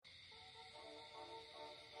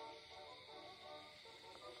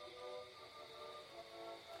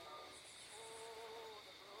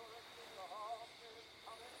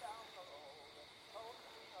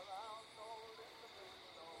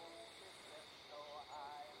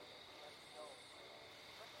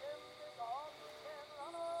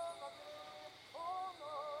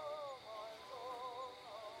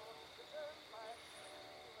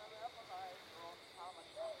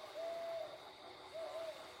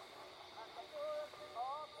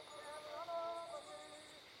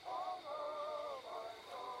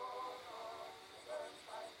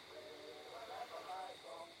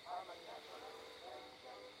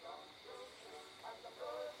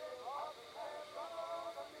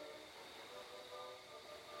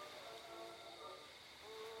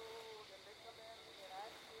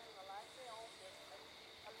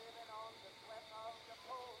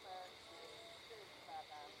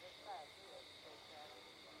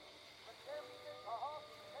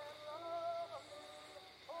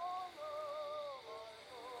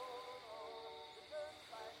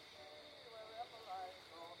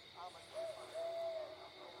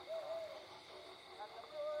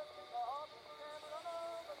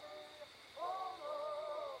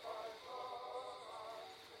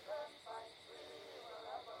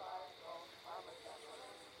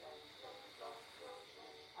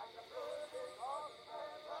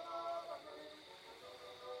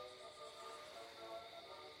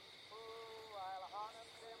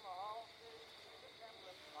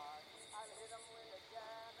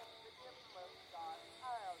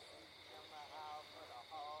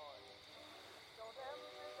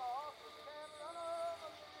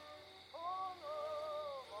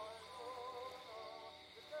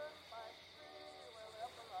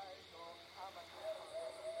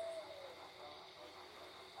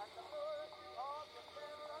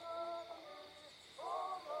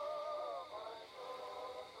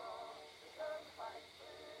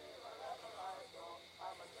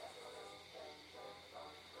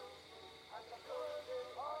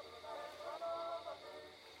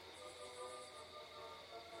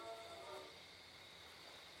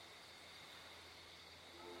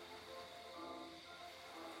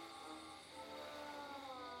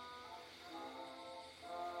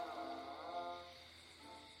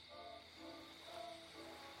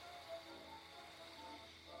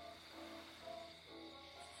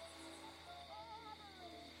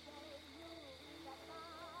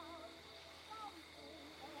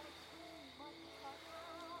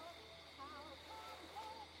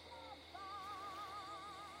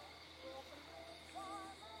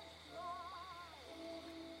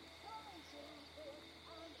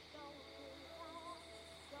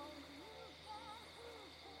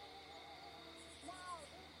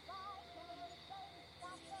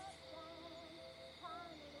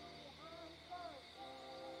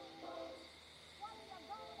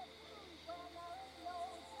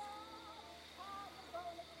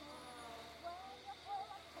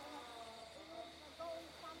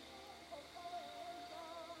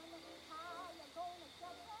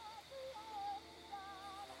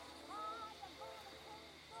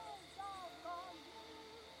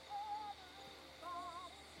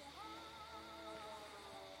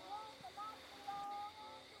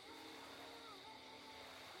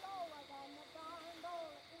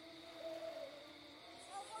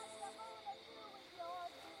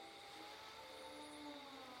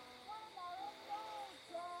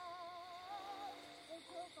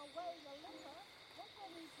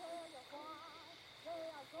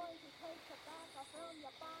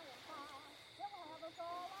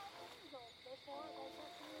before they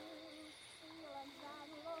get you feeling sad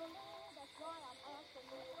and lonely. That's why I'm asking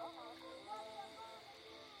you, what are you gonna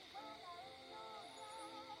do when there ain't no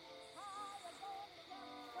sun? How you gonna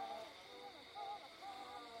celebrate feeling full of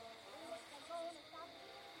fun? If you're gonna stop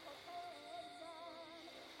transportation,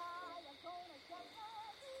 how you gonna get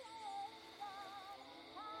recreation?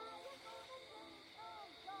 How you gonna sing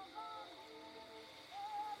some doggone blues?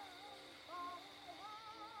 Everybody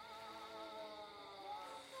has.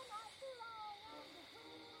 When the night too long and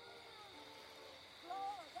between the blues,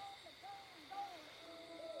 slower than the train going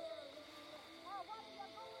easy. What are you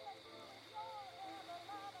gonna do with your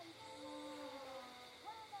ever-loving blues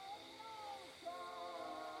when there ain't no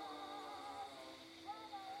jazz? When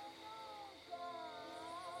there ain't no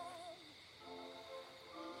jazz.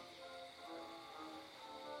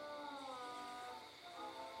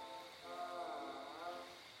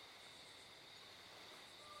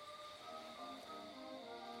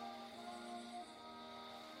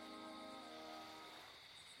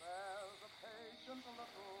 There's a patient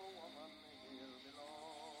little woman here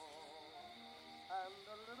below, and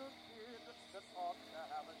a little kid that ought to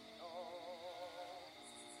have a show.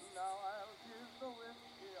 Now I'll give the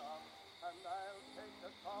whiskey up, and I'll take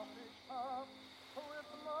a coffee cup with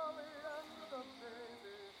Molly and the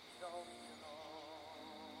baby, don't you know?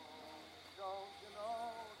 Don't you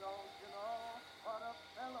know, don't you know what a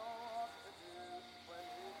fellow ought to do when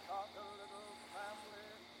he's got a little family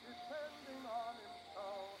depending on him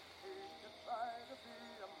so? He should try to be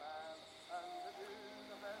a man and to do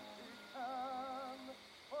the best he can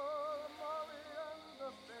for Molly and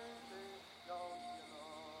the baby, don't you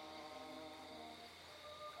know?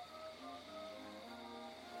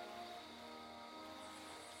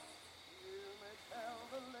 You may tell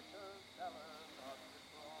the liquor seller not to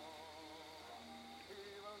grow.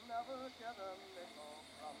 He will never get a nickel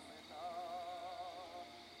from me now.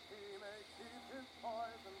 He may keep his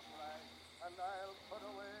poison flag, and I'll put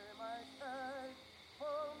away my cash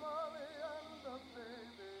for Molly and the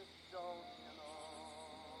baby, don't you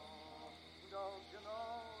know? Don't you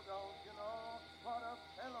know, don't you know what a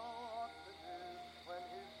fellow ought to do when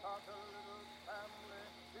he's got a little family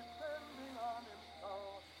depending on him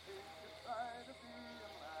so? He should try to be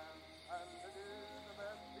a man and to do the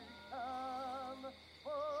best he can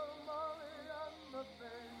for Molly and the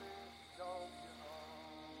baby, don't you know?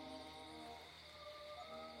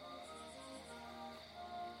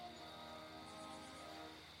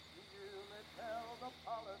 You may tell the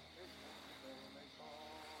politicians they may go,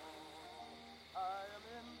 I am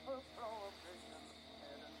in for prohibition,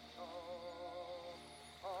 head and soul.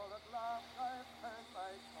 For at last I've turned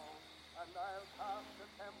my coat, and I'll pass the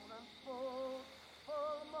temperance vote for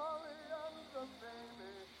Molly and the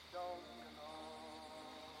baby, don't you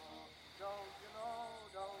know? Don't you know,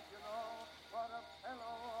 don't you know what a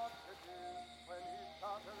fellow ought to do when he's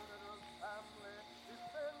got a little family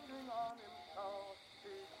depending on him so?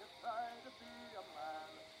 He should try to be a man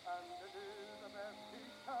and to do the best he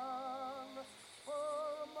can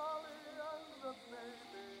for Molly and the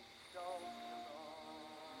baby, don't you know?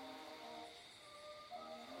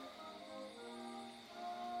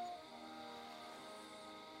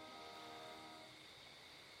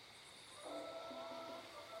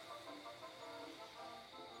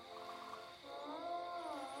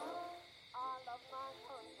 I love my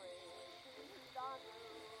country, indeed I do,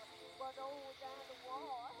 but oh, that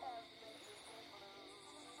war has made me blue.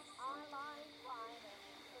 I like fighting,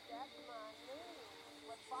 that's my name,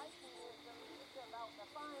 but fighting is the least about the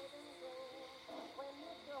fighting game. When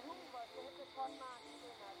Mr. Hoover said to cut my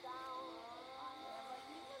dinner down, I never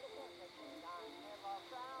even hesitate, I never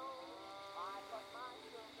frown. I cut my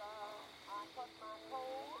sugar, I cut my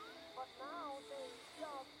coal, but now they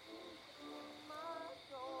just keep eating my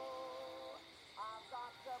soul. I've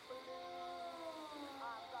got the blues,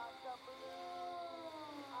 I've got the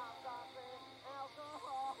blues, I've got the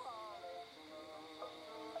alcoholic blues.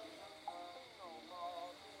 No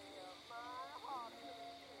more dear, my heart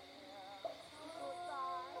sincere.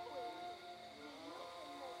 Goodbye, whiskey, you can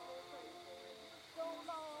make me crazy. So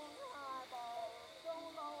long, highball, so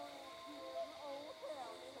long,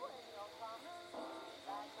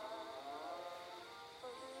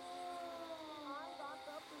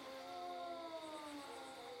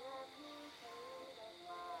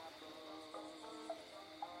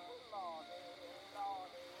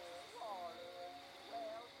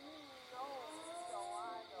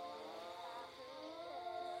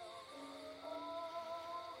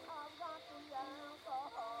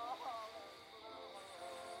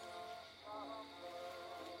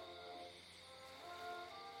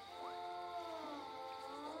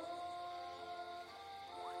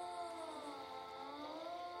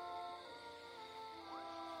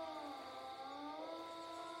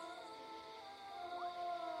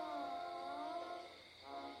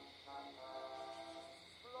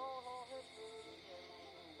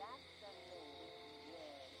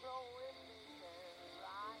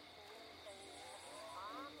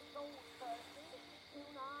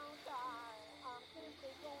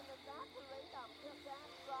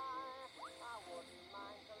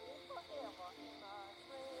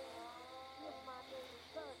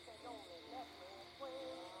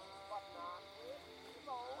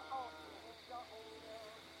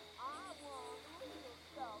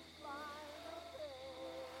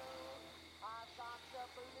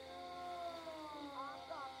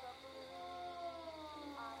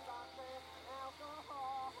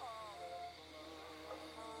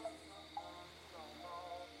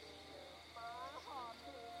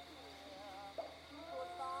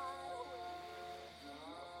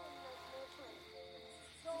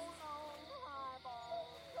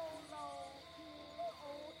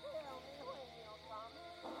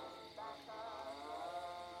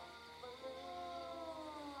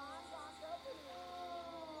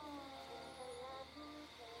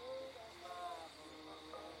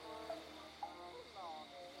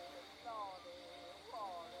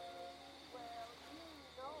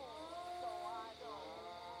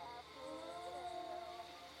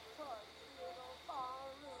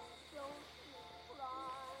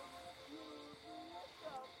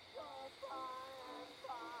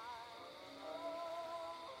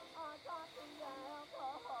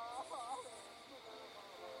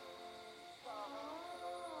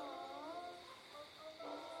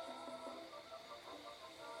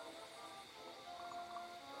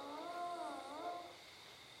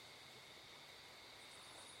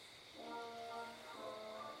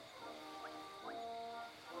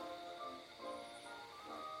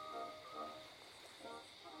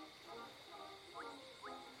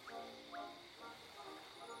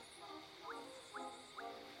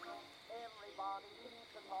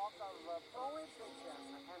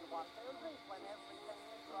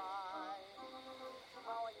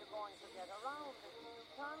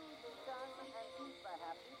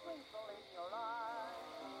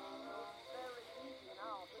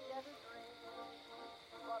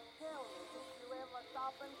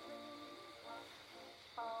 stop and think.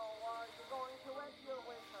 How are you going to wet your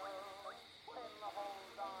whistle when the whole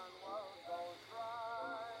darn world goes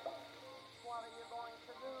dry? What are you going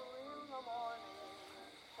to do in the morning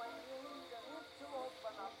when you need a nip to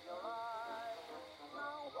open up your eyes?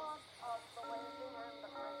 Now what of the wedding and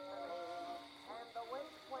the christening and the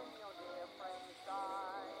wake when your dear friends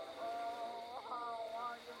die? Oh, how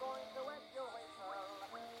are you going to wet your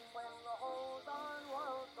whistle when the whole darn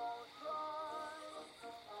world goes dry?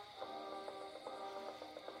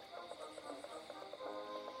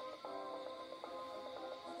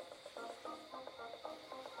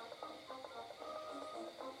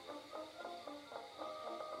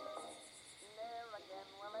 There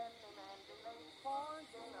again will any man be late for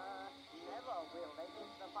dinner. Never will they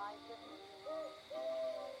miss the 5:15.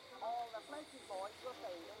 All the fleshy boys will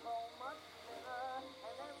fade and grow much thinner,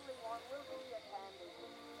 and everyone will be a candy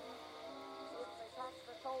king. If they pack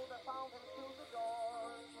the soda fountains to the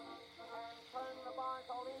doors and turn the bars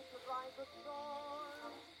all into dry goods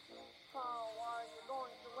stores, how are you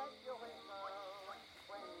going to wet your whistle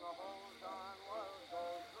when the whole darn world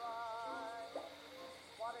goes dry?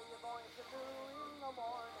 What are you going to do in the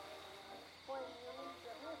morning when you need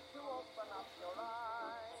a nip to open up your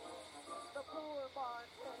eyes? The poor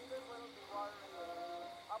bartender will be worrying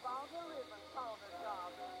about a ribbon powder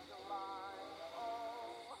job in July.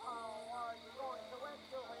 Oh, how are you going to wet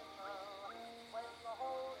your whistle when the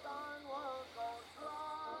whole darn world goes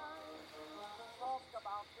dry? Talk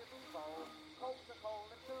about your Devo,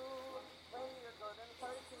 Coca-Cola too. When you're good and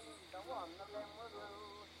thirsty, neither one of them will do.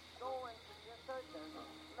 Go and see a circus,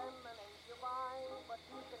 lemonade you buy, but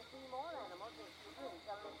you can see more animals if you drink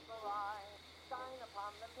a little rye. Sign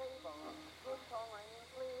upon the table, good tone ringing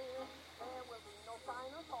clear. There will be no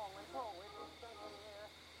sign or song and prohibition here.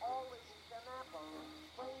 Always eat an apple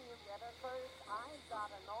when you get a thirst. I've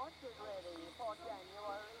got an orchard ready for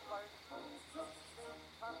January 1st. We took this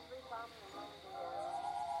country from the Indians.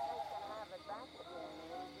 They can have it back again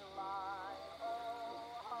in July.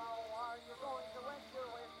 Oh, how are you going to wet your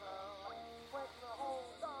whistle when the whole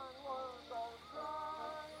darn world goes dry?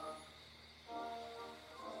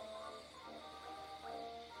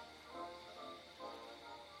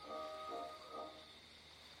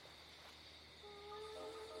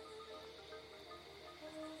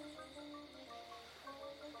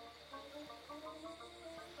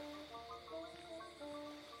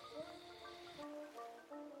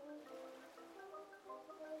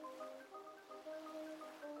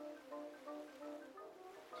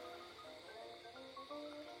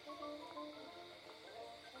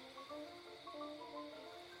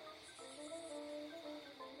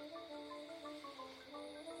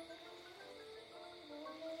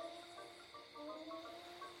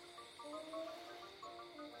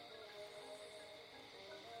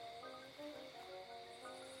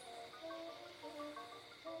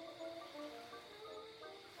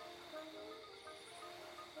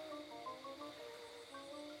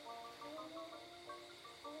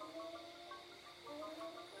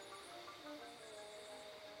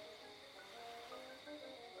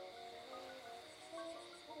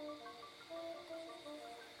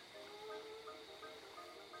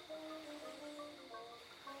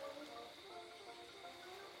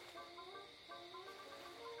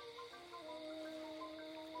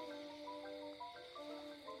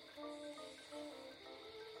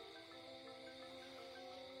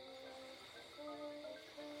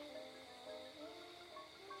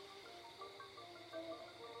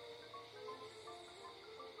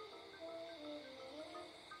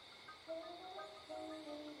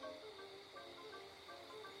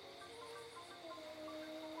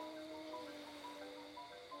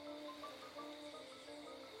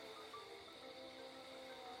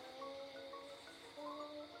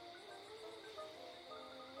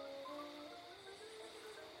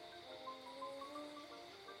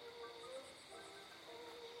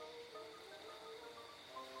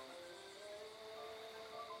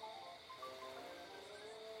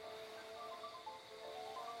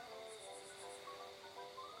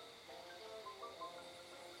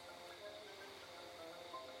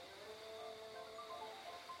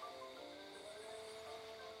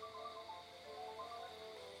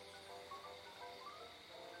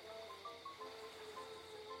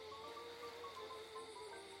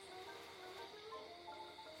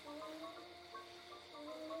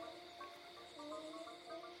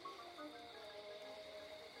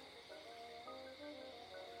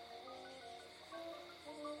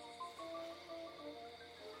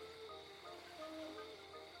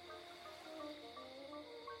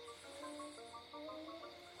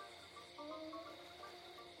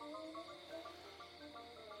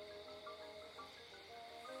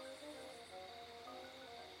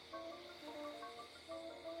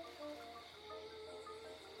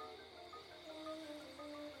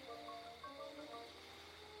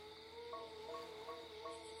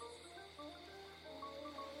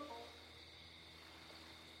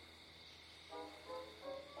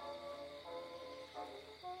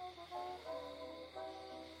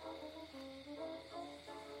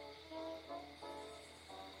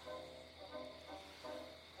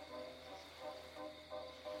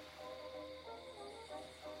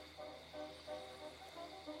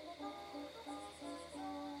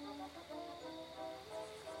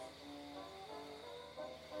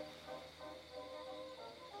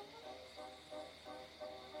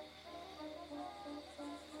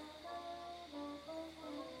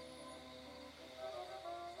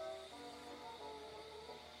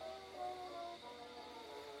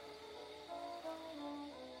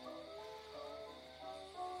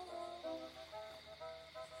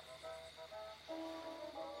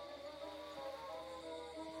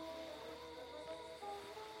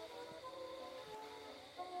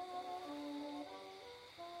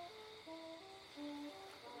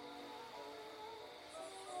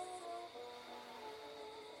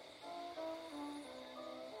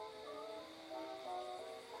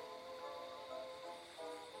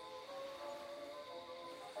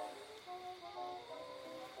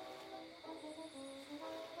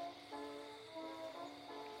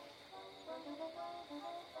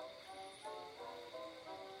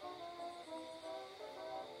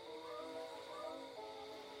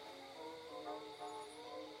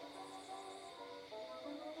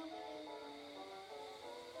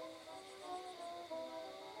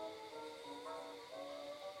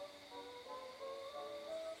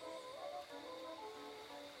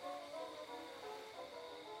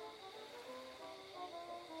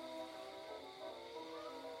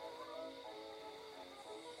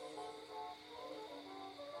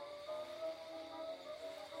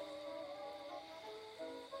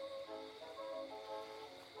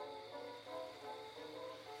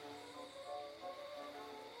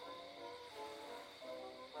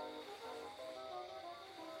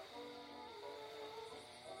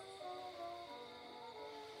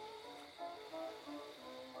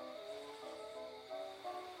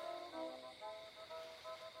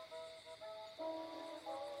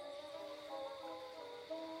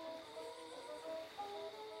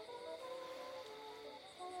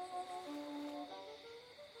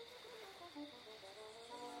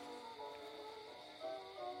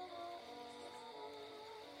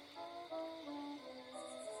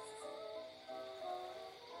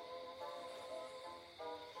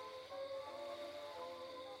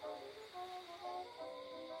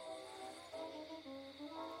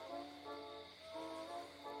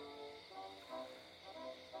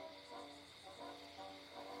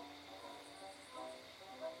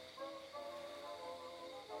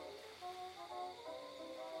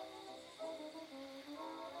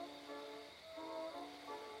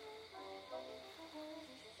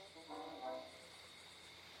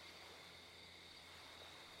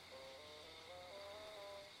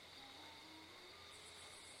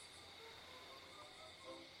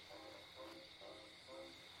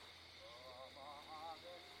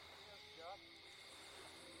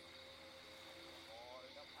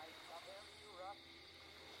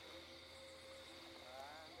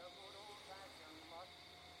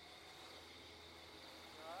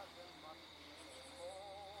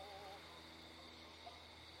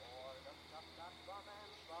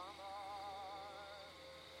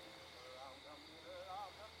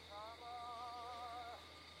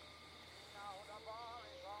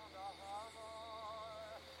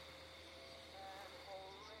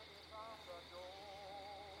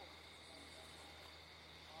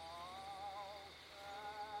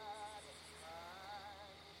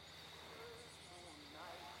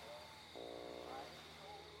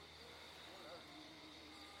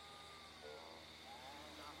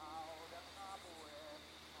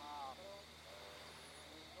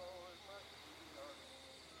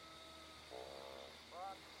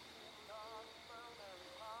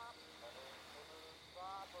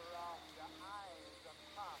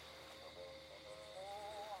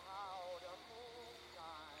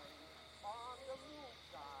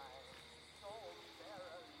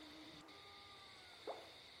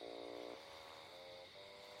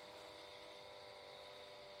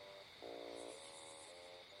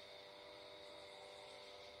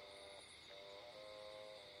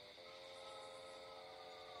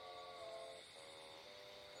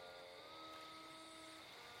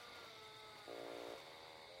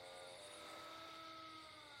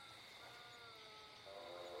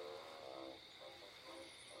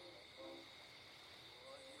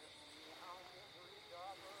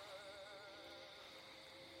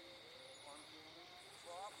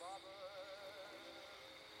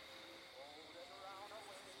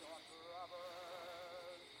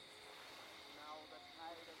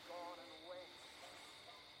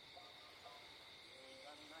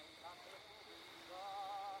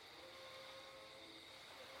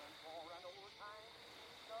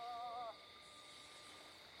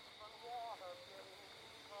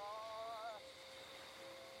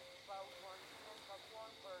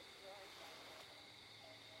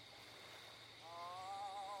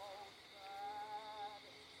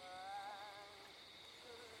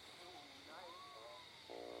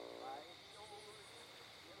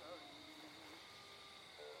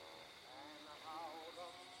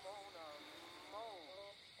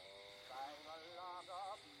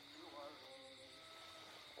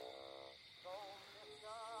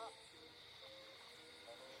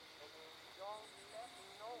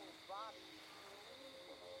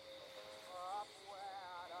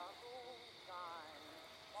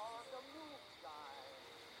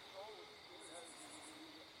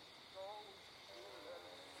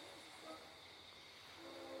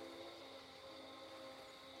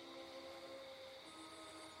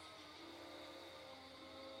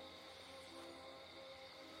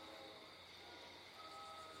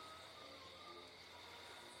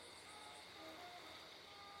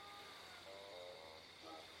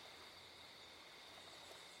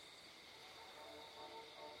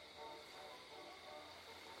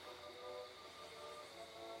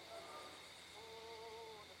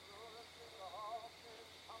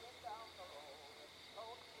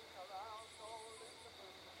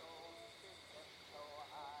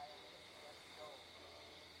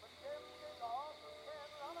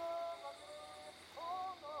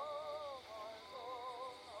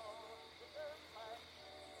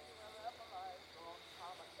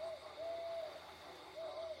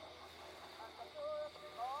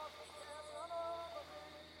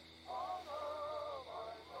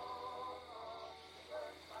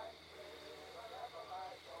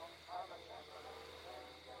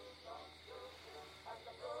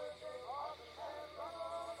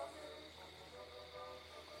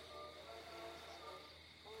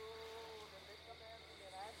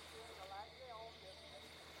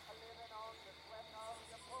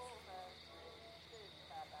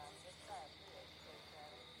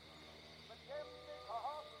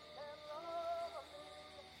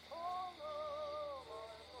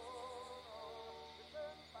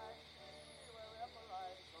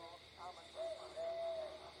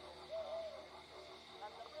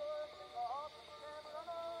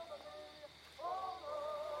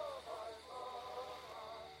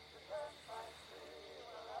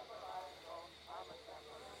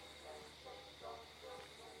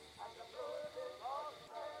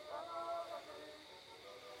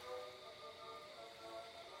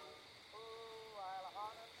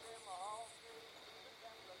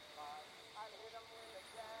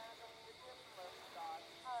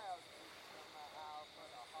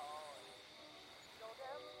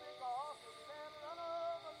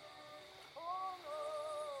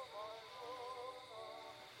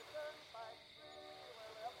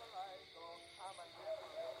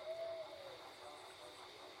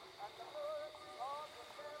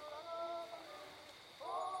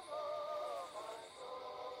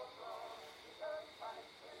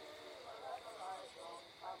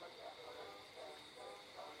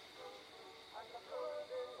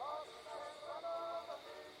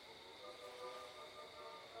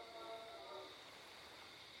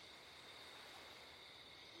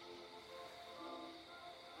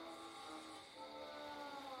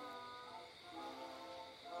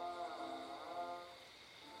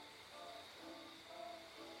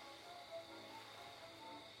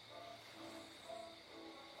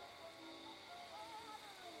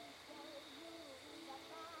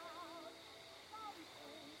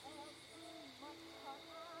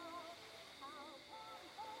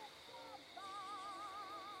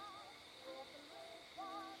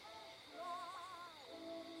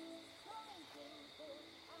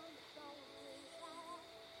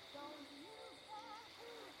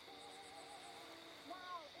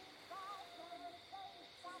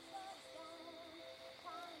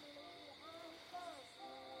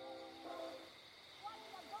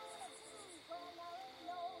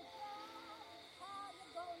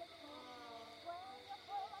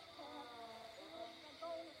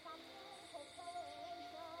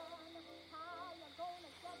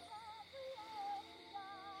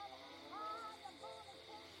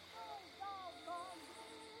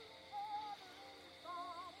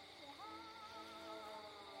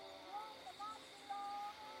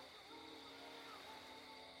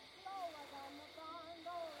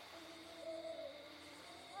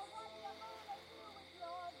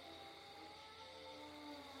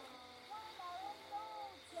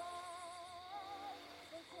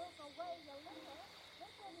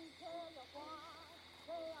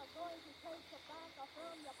 take tobacco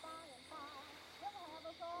from your by and by. They'll have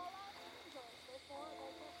us all like angels before they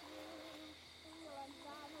get through. Feeling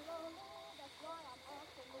sad and lonely, that's why I'm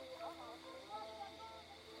asking you, what are you gonna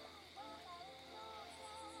do when there ain't no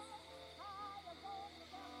job? How you gonna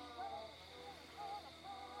tell me where the feeling's gonna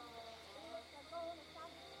come? If you're gonna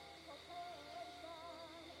stop incarceration,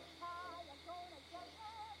 how you gonna get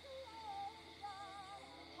recreation?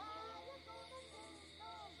 How you gonna sing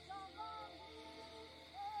those songs on beat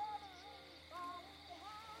everybody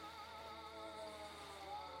has?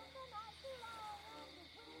 When the night too long and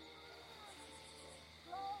between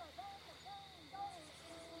slower than the game don't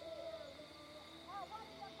end. What are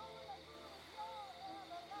you gonna do with your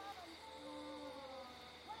ever-loving man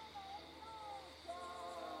when there ain't no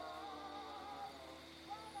job?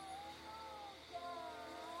 When there ain't no job.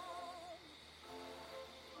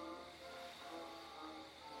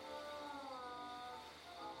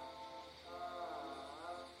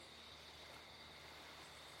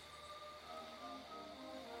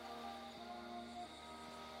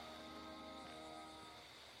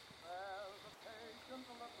 There's a patient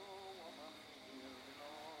little woman here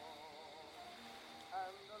below,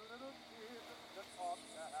 and a little kid that ought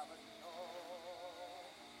to have a show.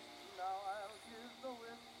 Now I'll give the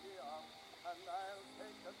whiskey up, and I'll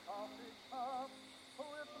take a coffee cup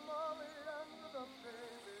with Molly and the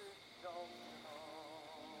baby. Don't you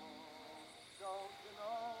know? Don't you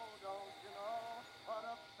know? Don't you know what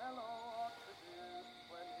a fellow ought to do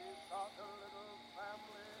when he's got a little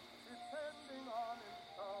family depending on him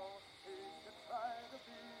so? He should try to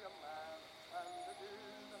be a man and to do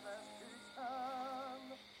the best he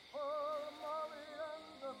can for Molly and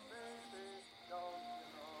the baby. Don't you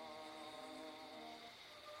know?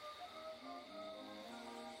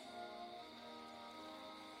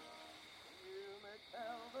 You may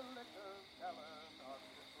tell the liquor seller not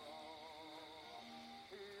to throw.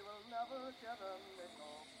 He will never get a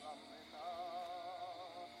nickel from me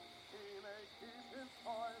now. He may keep his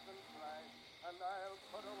poison bright, and I'll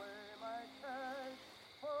put away my cash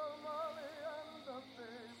for Molly and the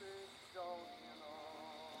baby. Don't you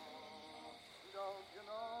know? Don't you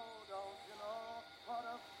know? Don't you know what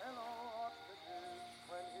a fellow ought to do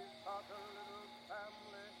when he's got a little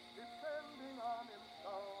family depending on him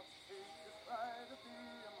so? He should try to be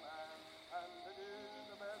a man and to do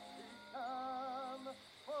the best he can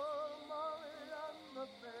for Molly and the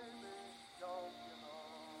baby. Don't you know?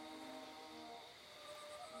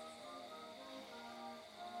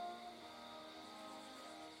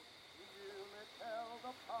 You may tell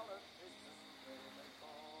the politicians where they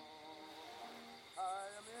go, I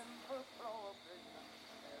am in for prohibition,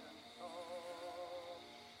 head and soul.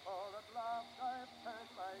 For at last I've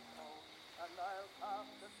turned my coat, and I'll pass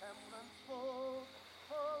the temperance vote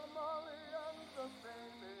for Molly and the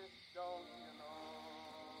baby. Don't you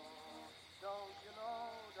know? Don't you know?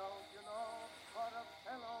 Don't you know what a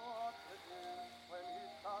fellow ought to do when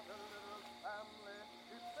he's got a little family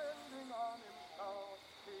depending on him so?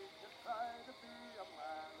 He should try to be a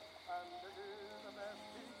man and to do the best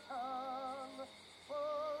he can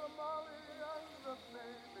for Molly and the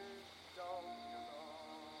baby. Don't you know?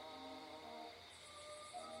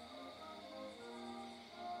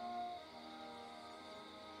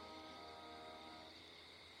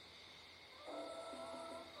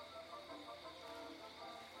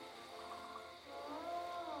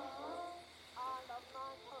 I love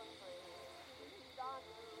my country, indeed I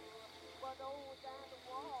do. But those and the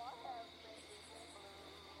war have made me blue.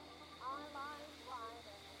 I like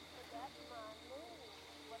fighting, that's my name.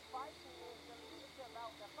 But fighting is the least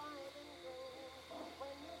about the fighting game.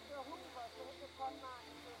 When Mr. Hoover said to cut my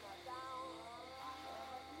dinner down, I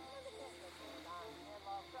never even hesitated, I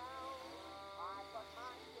never frowned. I cut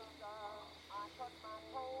my sugar, I cut my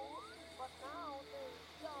coal, but now they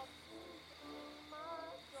just eat in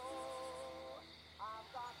my soul. I've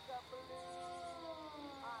got the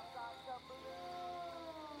blues, I've got the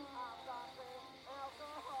blues, I've got the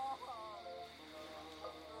alcoholic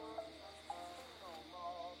blues. No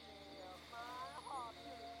more give my heart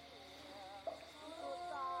to the year.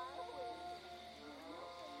 Goodbye,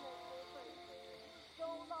 whiskey.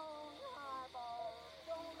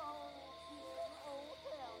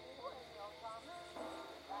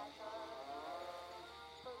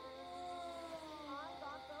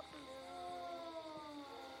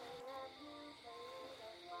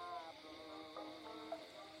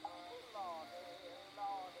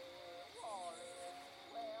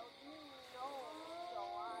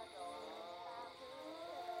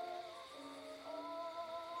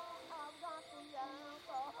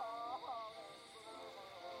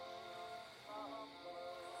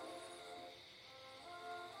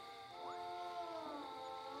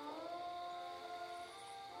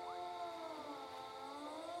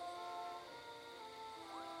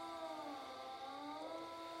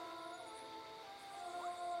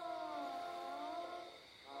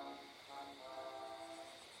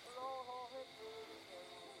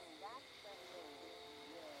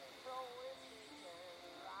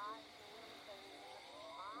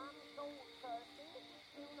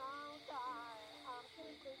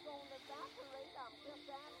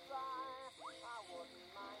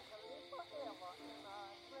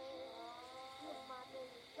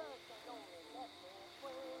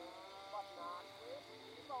 not with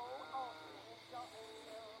evil or angel.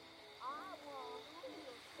 I want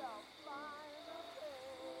real stuff by the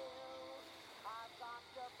pail. I've got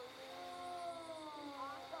the blues.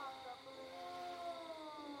 I've got the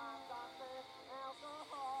blues. I've got the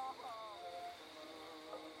alcoholic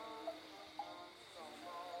blues. No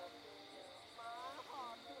more beer, my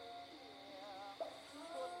heart is clear.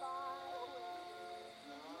 Goodbye, whiskey,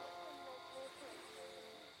 you can make me frisky.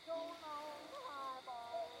 So long,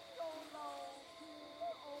 highball, so long, kid.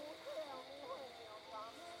 Oh, tell me when you'll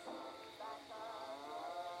come back again.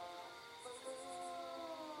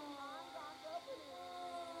 Blues, I've got the blues.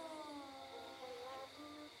 Way and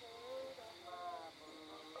mutate in my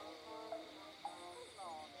blues.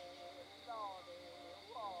 Lordy, Lordy,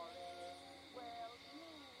 Lordy. Well, you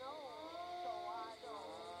know, so I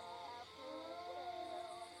don't have to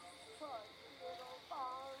tell. Hush, little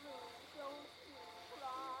barroom, don't you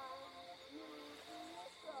cry. You do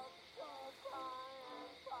suck so fine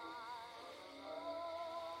and fine.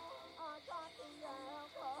 Oh, I got the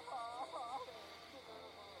alcoholic blues.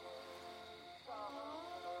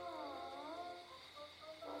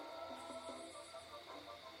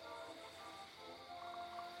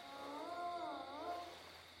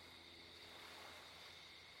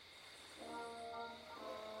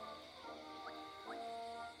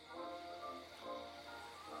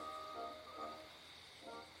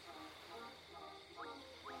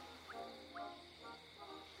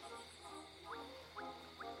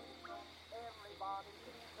 Everybody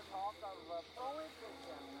seems to talk of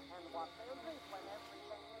prohibition and what they'll drink when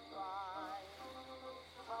everything is dry.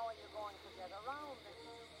 How are you going to get around this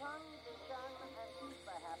new condition and keep a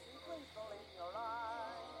happy twinkle in your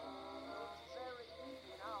eye? It's very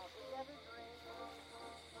easy now to get a drink,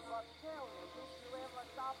 but tell me, did you ever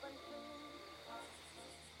stop and think?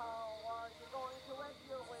 How are you going to wet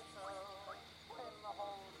your whistle when the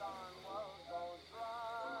whole darn world goes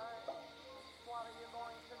dry? What are you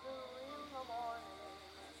going to do in the morning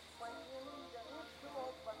when you need a nip to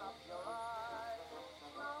open up your eyes?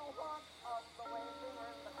 Now what of the wedding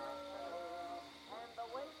and the christening and the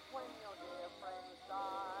wake when your dear friends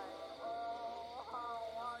die? Oh, how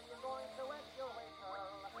are you going to wet your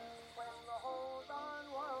whistle when the whole darn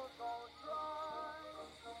world goes dry?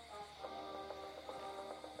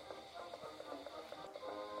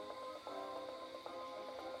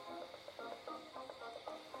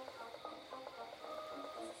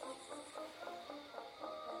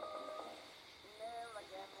 There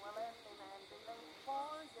again will every man be late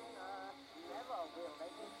for dinner. Never will they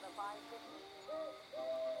hit the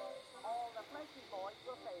 5:15. All the fleshy boys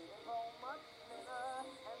will fade and grow much thinner,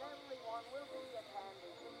 and everyone will be a candy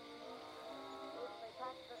thief. If they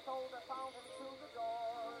pack the soda fountain to the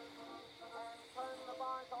doors and turn the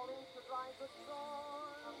bars all into dry goods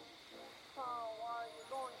stores, how are you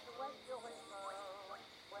going to wet your whistle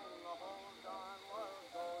when the whole darn world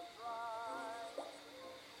goes dry?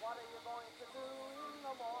 What are you going to do in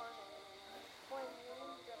the morning when you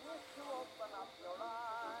need a nip to open up your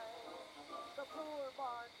eyes? The poor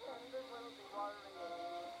bartenders will be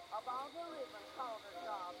worrying about a ribbon counter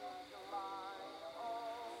job in July.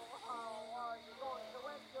 Oh, how are you going to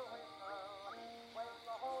wet your whistle when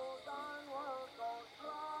the whole darn world goes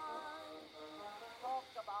dry? Talk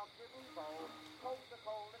about your Devo,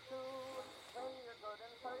 Coca-Cola too. When you're good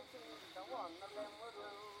and thirsty, neither one of them will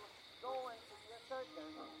do. Go and see a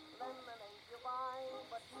circus, lemonade you buy,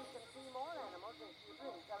 but you can see more animals if you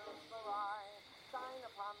drink a little rye. Sign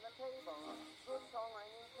upon the table, good song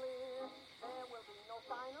ringing clear. There will be no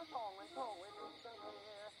sign or song when prohibition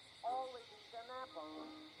here. Always eat an apple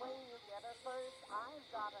when you get a thirst. I've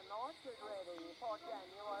got an orchard ready for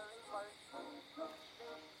January 1st. Took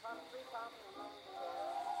this country from India,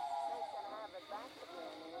 they can have it back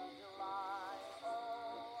again in July.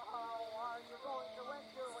 Oh, how are you going to wet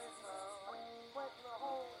your whistle when the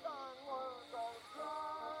whole darn world goes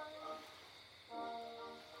dry?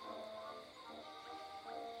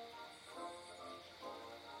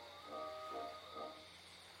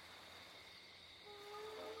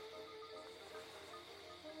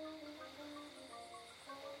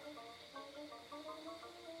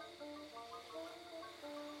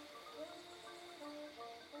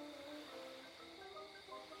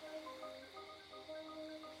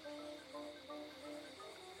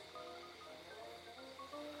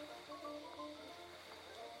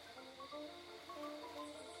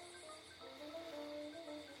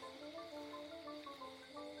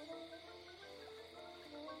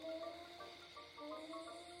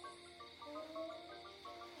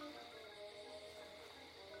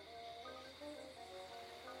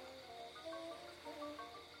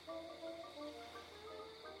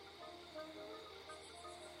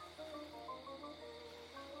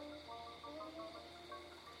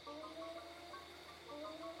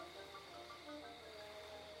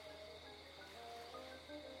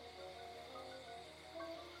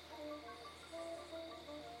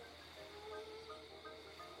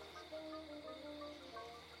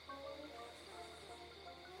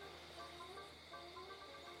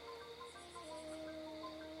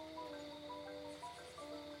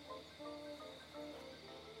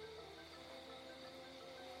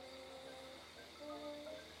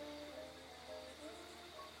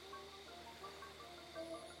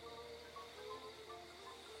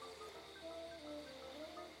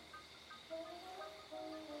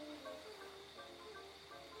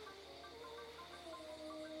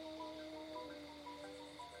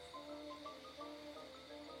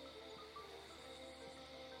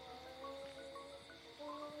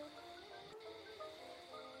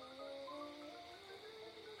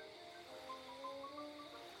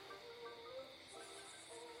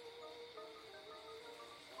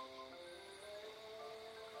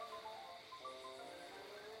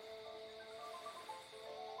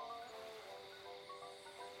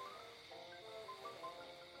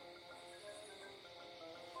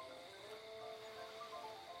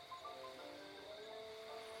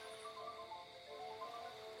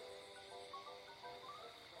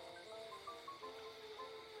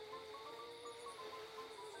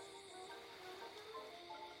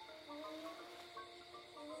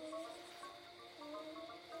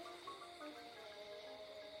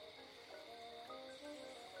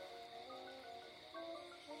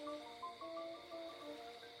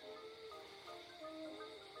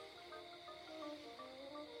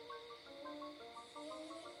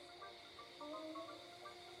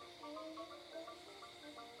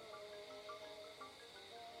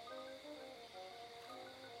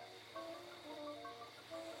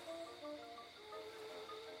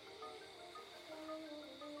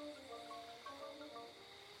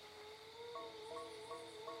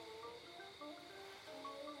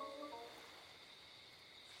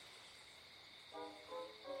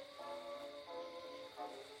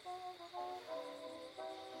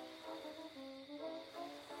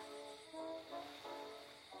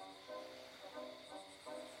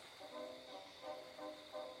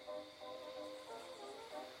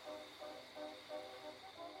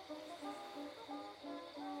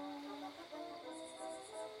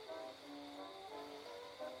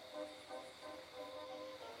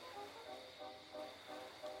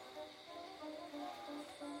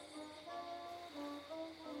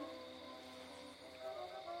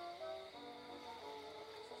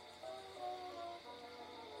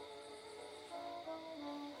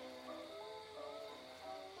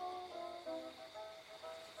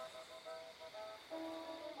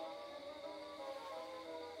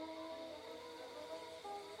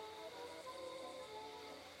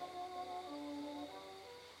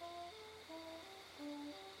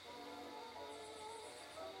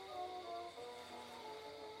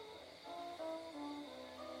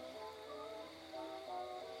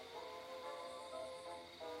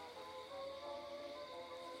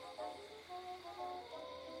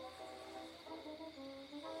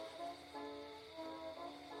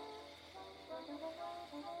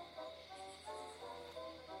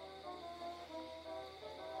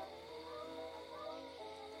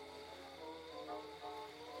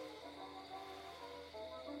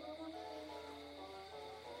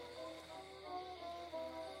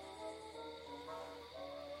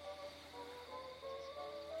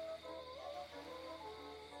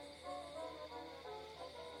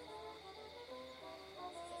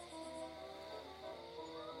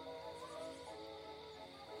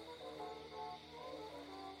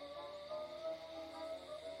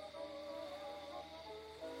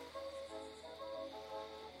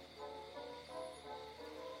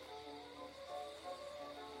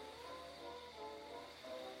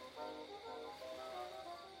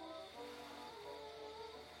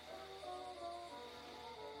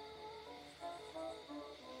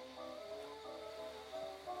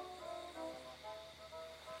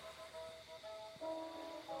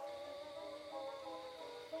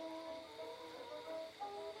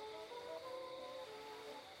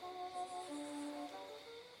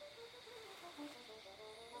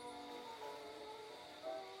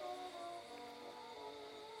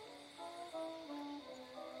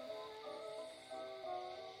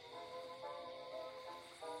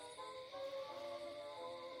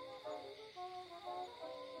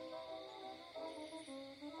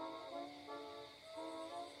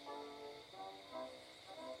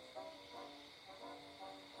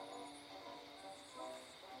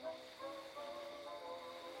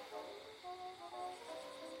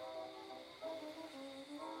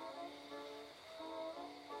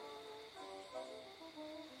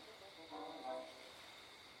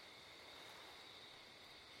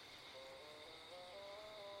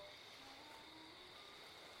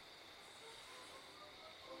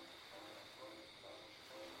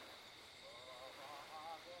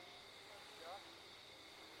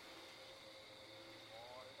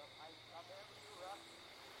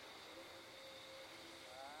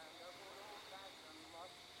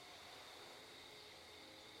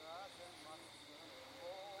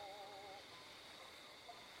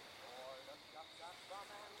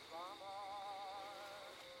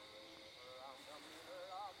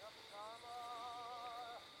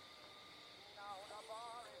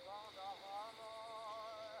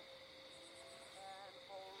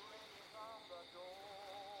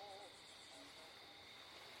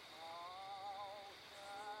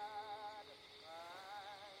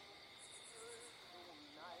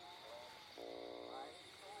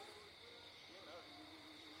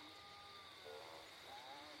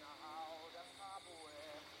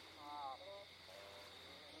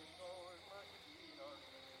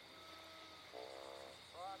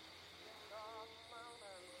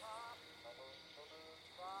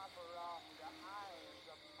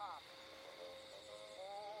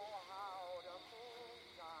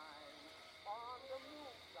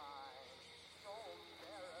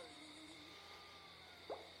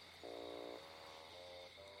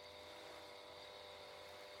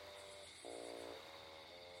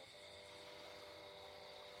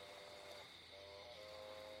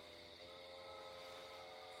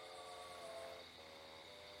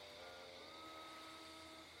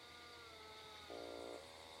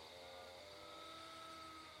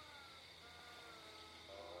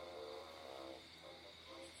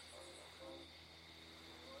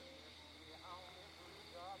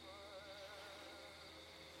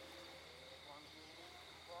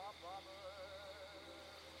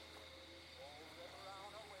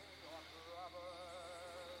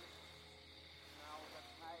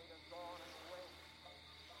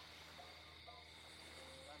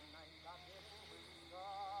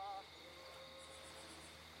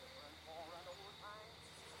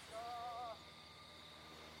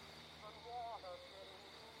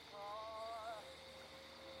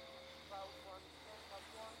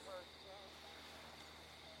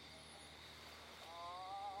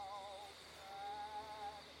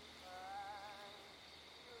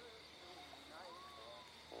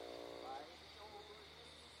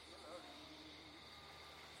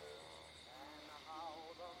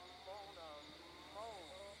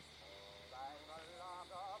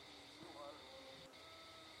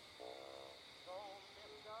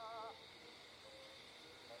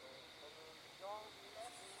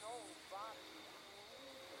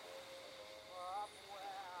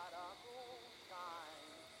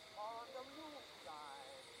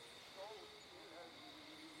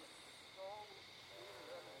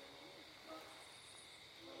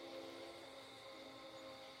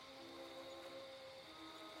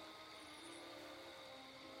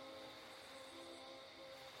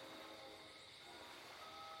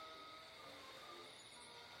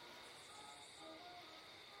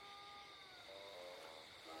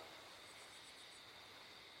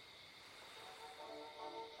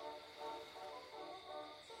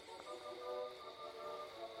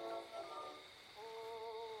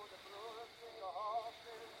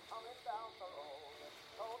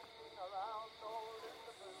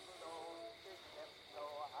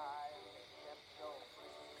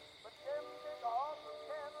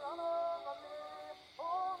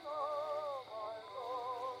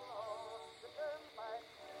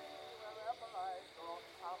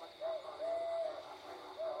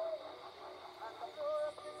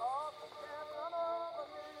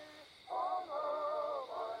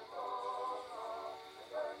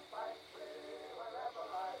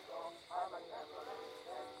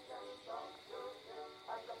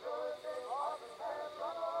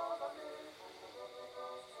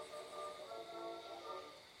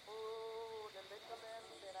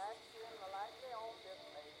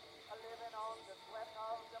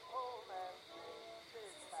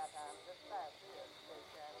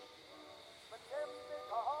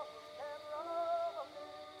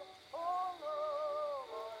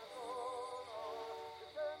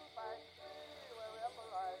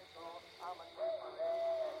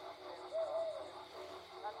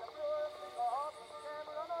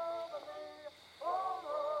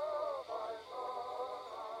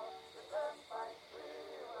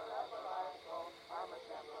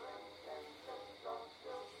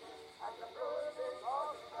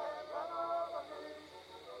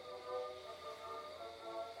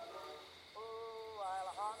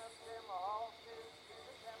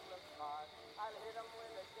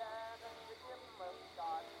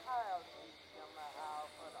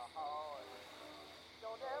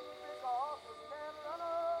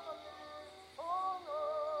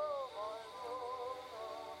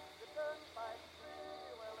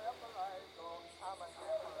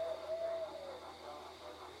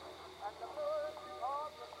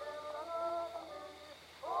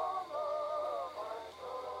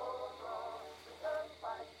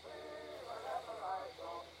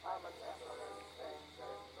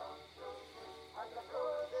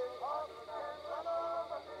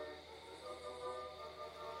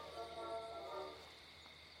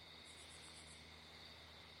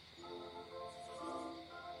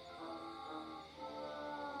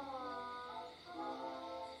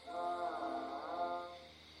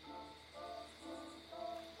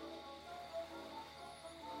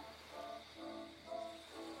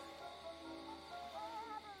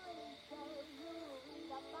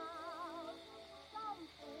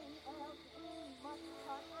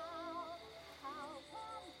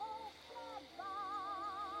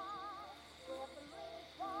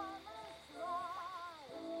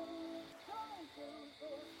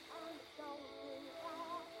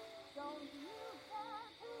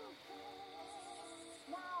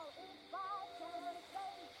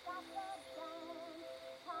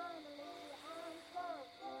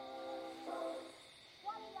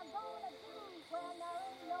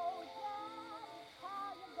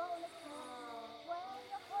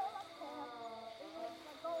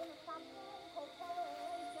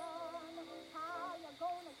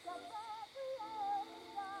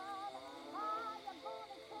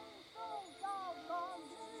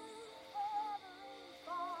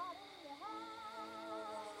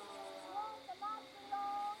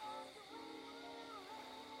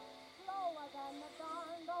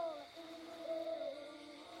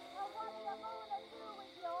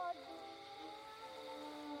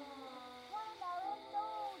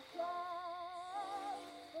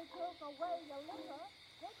 away your liquor.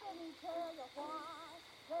 They didn't tell you why.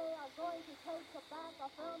 They are going to take tobacco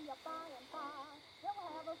from you by and by.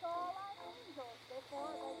 They'll have us all like angels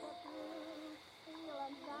before they get through.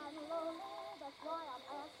 Feeling sad and lonely, that's why I'm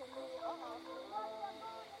asking you, what are you gonna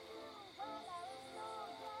do when there is no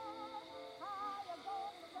jazz? How you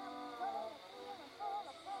gonna celebrate a feeling full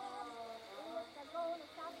of pep? If they're gonna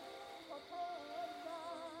stop transportation,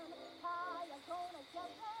 how you gonna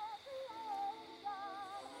get recreation?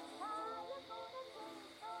 How you gonna sing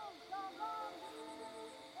those doggone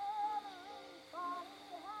blues everybody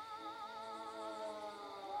has?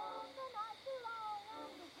 When the night's too long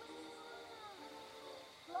and between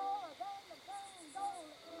slower than the thing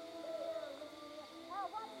going eerily. Now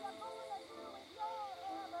what are you gonna do with your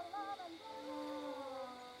ever loving dearly?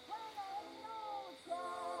 When there ain't no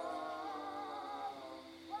jazz,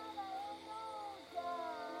 when there ain't no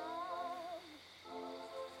jazz.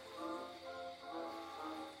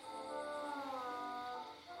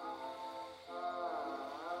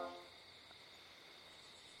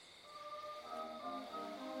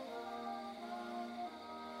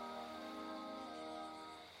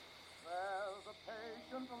 There's a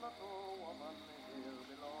patient little woman here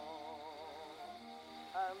below,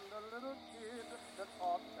 and a little kid that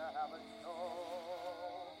ought to have a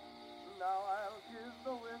show. Now I'll give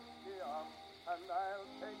the whiskey up, and I'll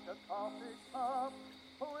take a coffee cup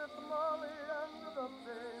with Molly and the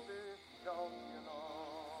baby, don't you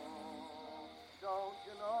know? Don't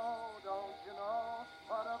you know, don't you know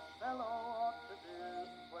what a fellow ought to do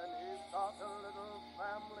when he's got a little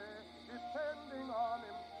family depending on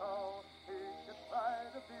him so? He should try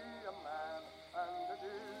to be a man and to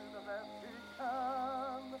do the best he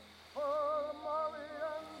can for Molly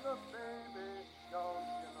and the baby, don't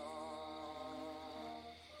you know?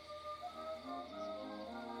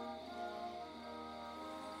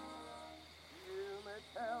 You may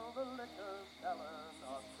tell the liquor seller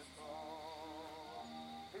not to throw.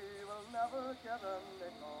 He will never get a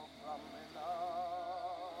nickel from me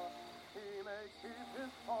now. He may keep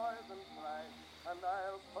his poison bright, and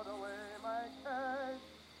I'll put away my cash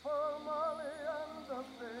for Molly and the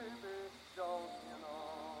baby, don't you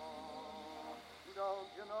know?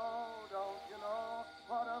 Don't you know, don't you know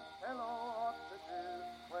what a fellow ought to do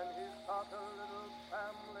when he's got a little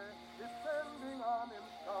family depending on him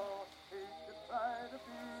so? He should try to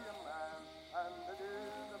be a man and to do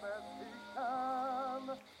the best he can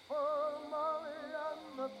for Molly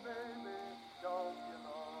and the baby, don't you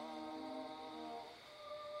know?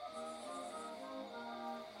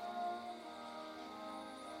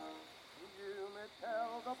 You may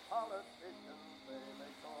tell the politicians they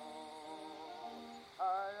may go. I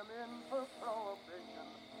am in for prohibition,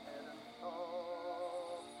 head and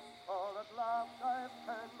toe. For at last I've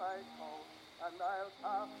turned my coat, and I'll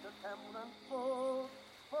cast a temperance vote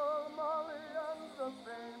for Molly and the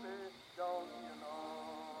baby, don't you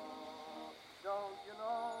know? Don't you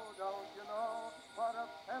know, don't you know what a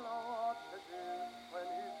fellow ought to do when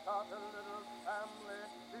he's got a little family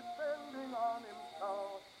depending on him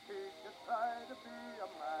so? He should try to be a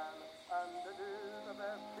man and to do the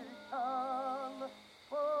best he can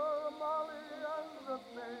for Molly and the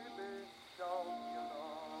baby, don't you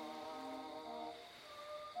know?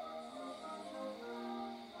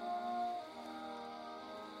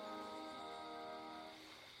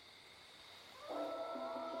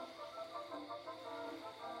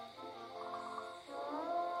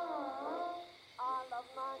 I love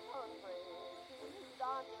my country, indeed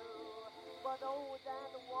I do. But oh,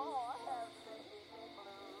 that war has made me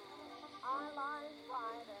blue. I like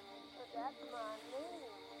fighting, that's my name.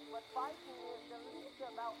 But fighting is the least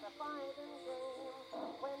about the fighting game.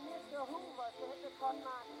 When Mr. Hoover said to cut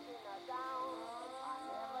my dinner down, I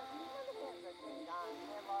never even hesitate, I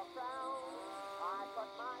never frown. I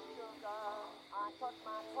cut my sugar, I cut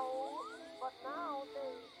my coal, but now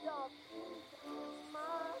they just eat in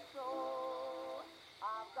my soul.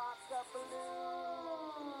 I've got the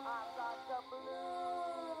blues, I've got the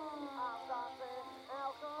blues, I've got the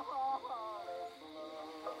alcoholic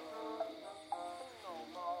blues. No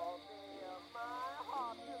more beer, my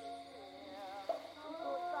heart to cheer.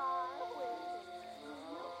 Goodbye, whiskey,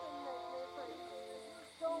 you can make me crazy.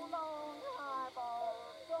 So long, highball,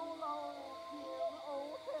 so long, Jim.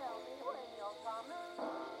 Oh, tell me when you're coming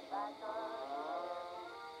back again.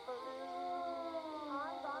 Blues,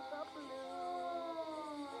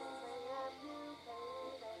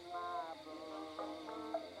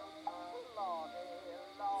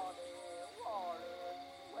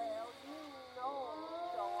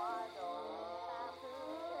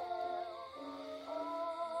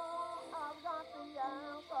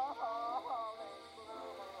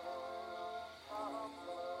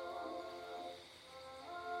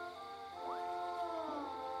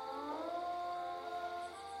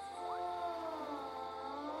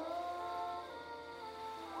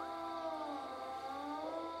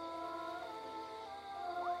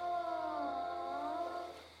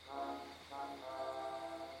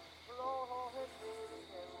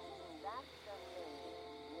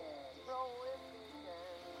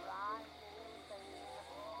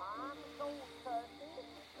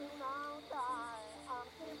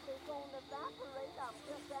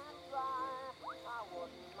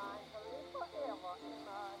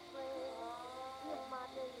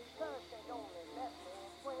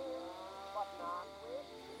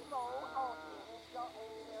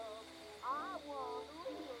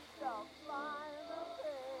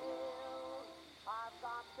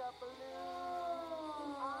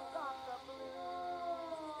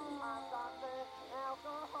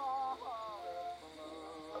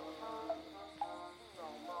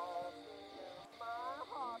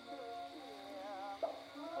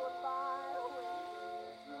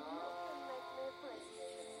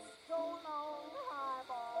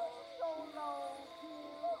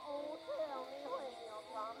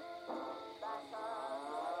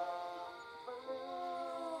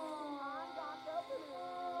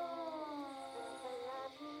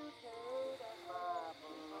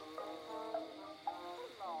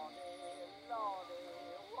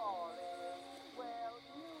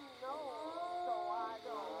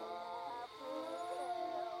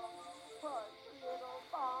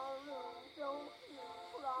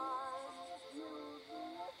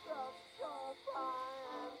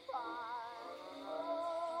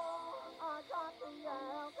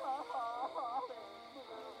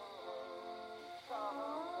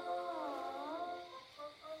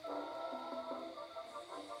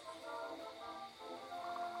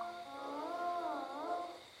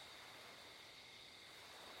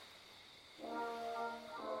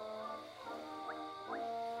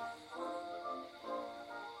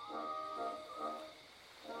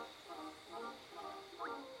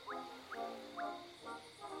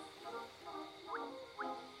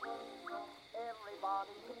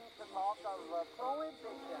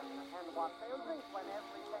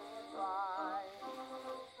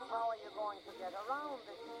 to get around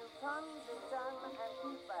this new condition and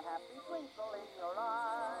keep a happy twinkle in your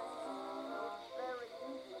eye. It's very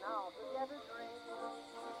easy now to get a drink,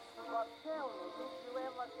 but tell me, did you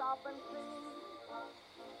ever stop and think?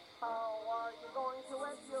 How are you going to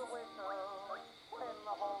wet your whistle when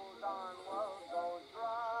the whole darn world goes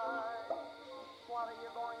dry? What are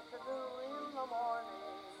you going to do in the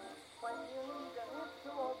morning when you need a nip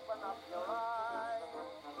to open up your eyes?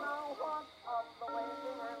 Now what of the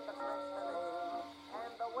waiting and the christening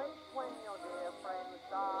and the wait when your dear friends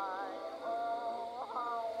die? Oh,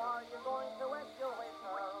 how are you going to wet your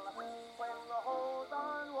whistle when the whole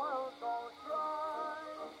darn world goes dry?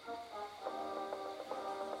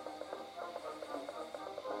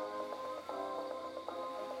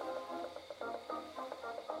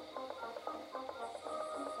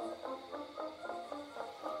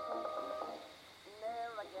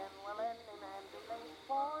 Again, will any man be late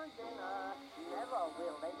for dinner? Never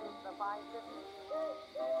will they miss the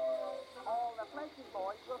 5:15. All the fleshy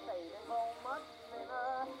boys will fade and grow much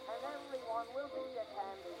thinner, and everyone will be a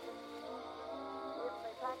candy fiend. If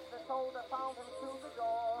they pack the soda fountain through the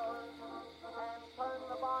doors and turn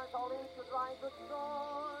the bars all into dry goods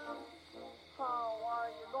stores, how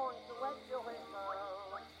are you going to wet your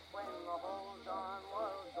whistle when the whole darn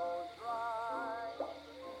world goes dry?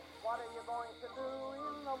 What are you going to do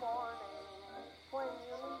in the morning when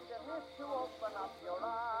you need a nip to open up your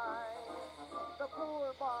eyes? The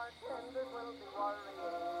poor bartenders will be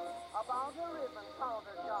worrying about a ribbon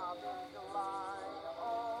counter job in July.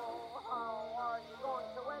 Oh, how are you going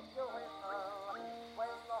to wet your whistle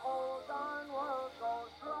when the whole darn world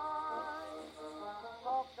goes dry?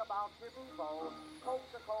 Talk about your Bebo,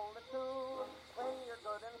 Coca-Cola too. When you're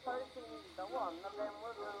good and thirsty, neither one of them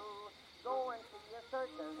will do. Go and see a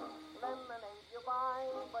circus, lemonade you buy,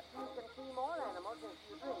 but you can see more animals if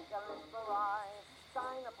you drink a little rye.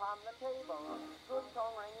 Sign upon the table, good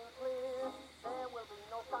song ringing clear. There will be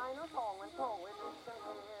no sign or song until it can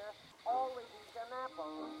hear. Always eat an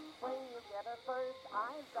apple when you get a thirst.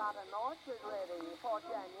 I've got an orchard ready for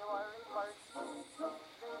January 1st. We took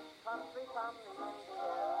this country from the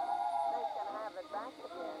Indians. They can have it back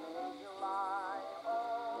again in July.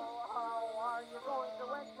 Oh, how are you going to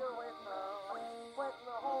wet your whistle when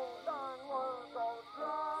the whole darn world goes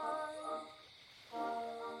dry?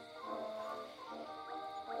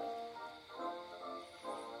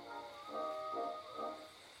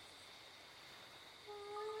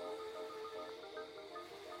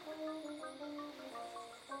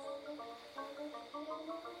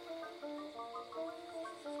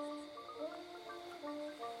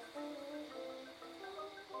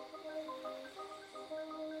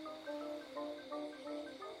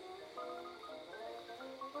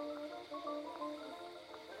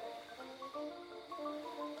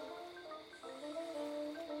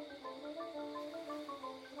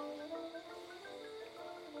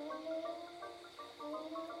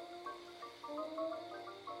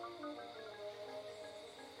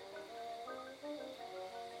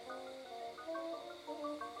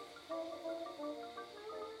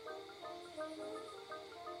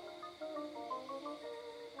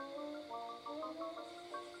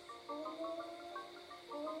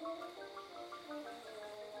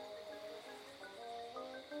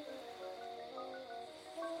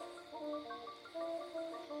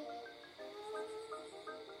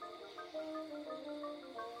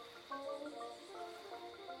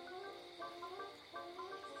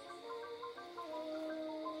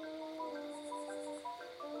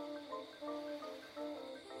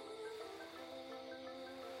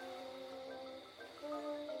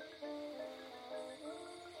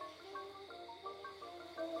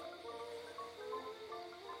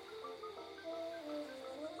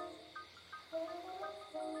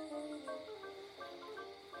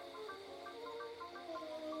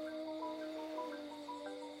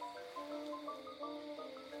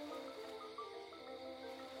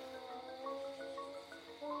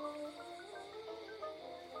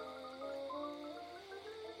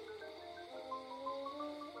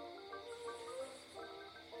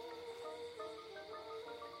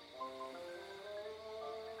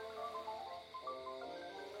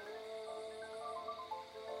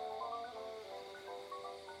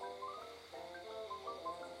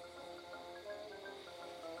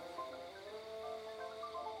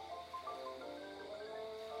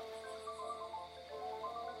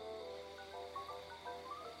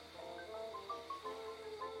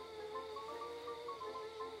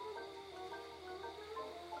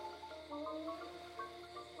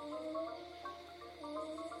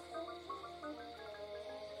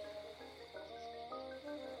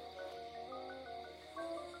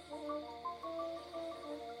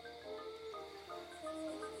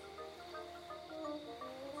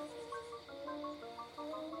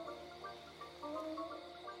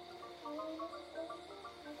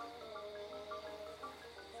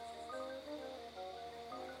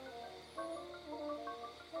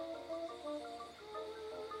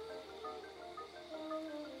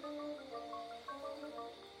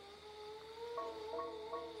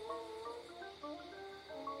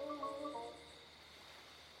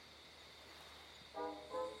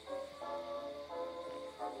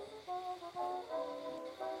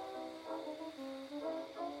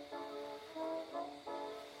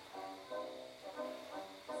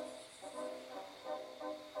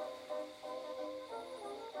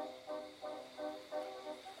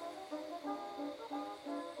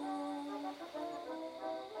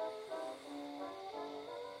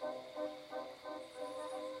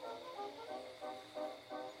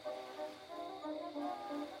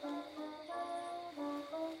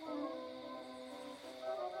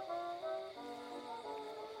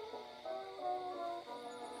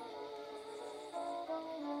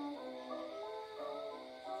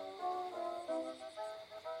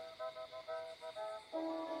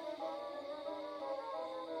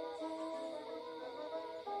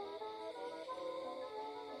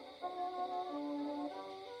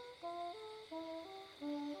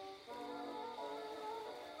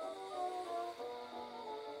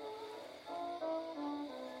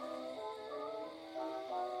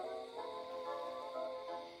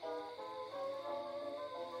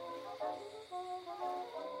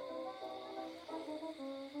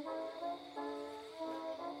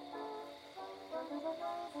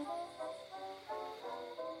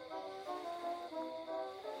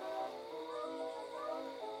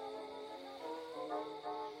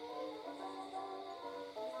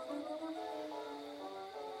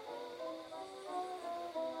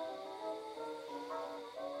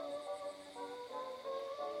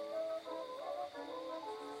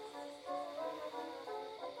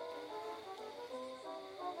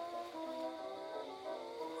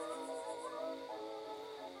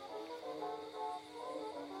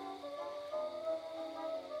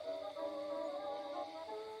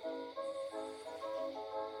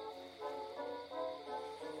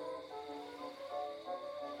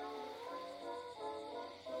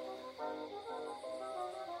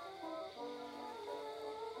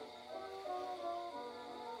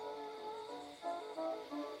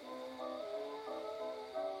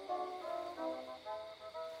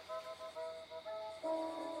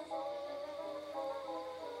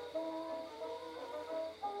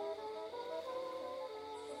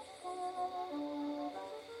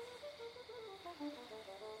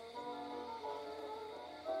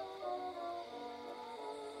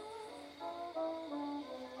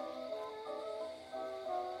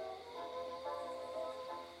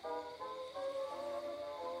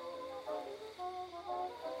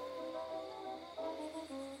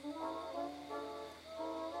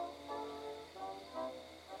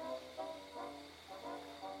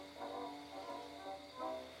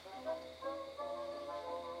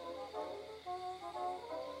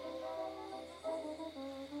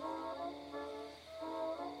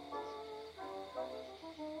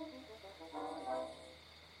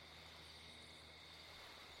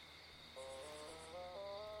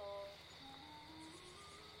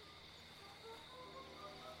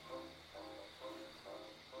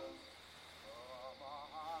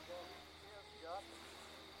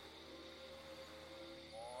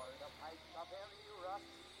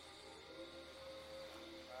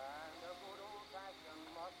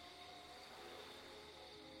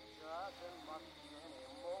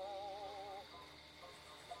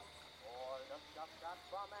 got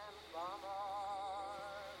bum and bummer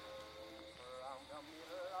around the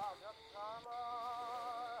middle of the summer.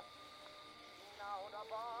 Now the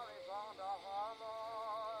bar is on the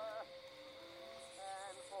hummer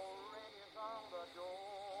and for rain is on the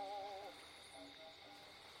door.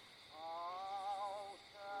 How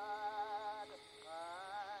sad and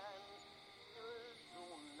still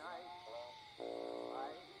tonight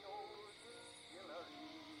by the old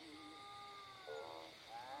distillery,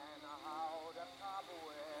 and how the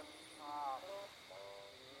cobwebs top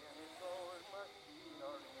in its old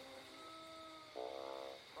machinery.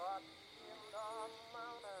 But in the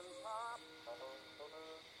mountain top,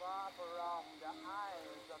 far from the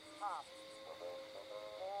eyes of top,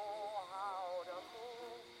 oh, how the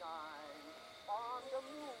moon shines on the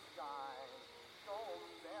moonshine so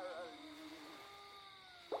merrily.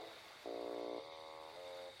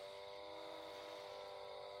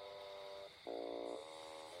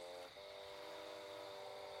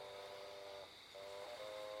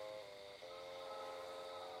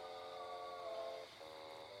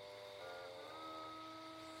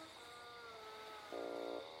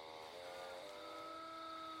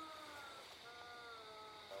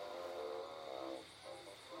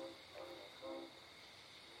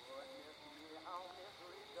 Goodness me, how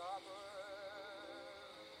misery doubles.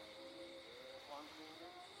 There's one thing to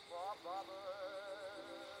keep for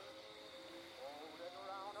bubbles. Hold it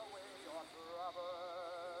round away your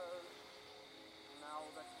troubles. Now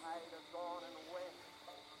the tide has gone and went.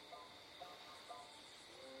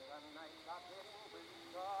 The nights are getting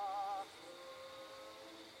bleaker.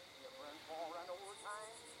 Different for an old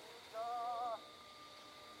time teacher.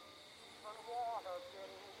 Even water's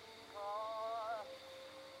getting weaker.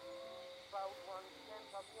 About 1/10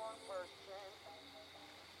 of 1%.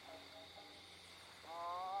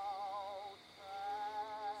 How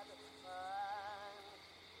sad and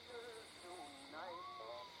still tonight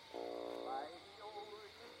by the old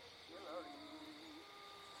distillery,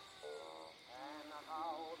 and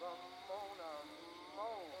how the moaners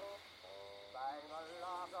moan by the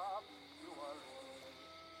log of brewery.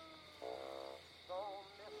 So,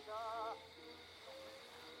 mister,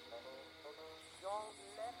 don't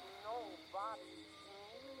let nobody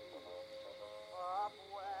see up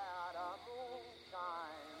where the moon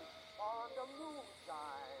shines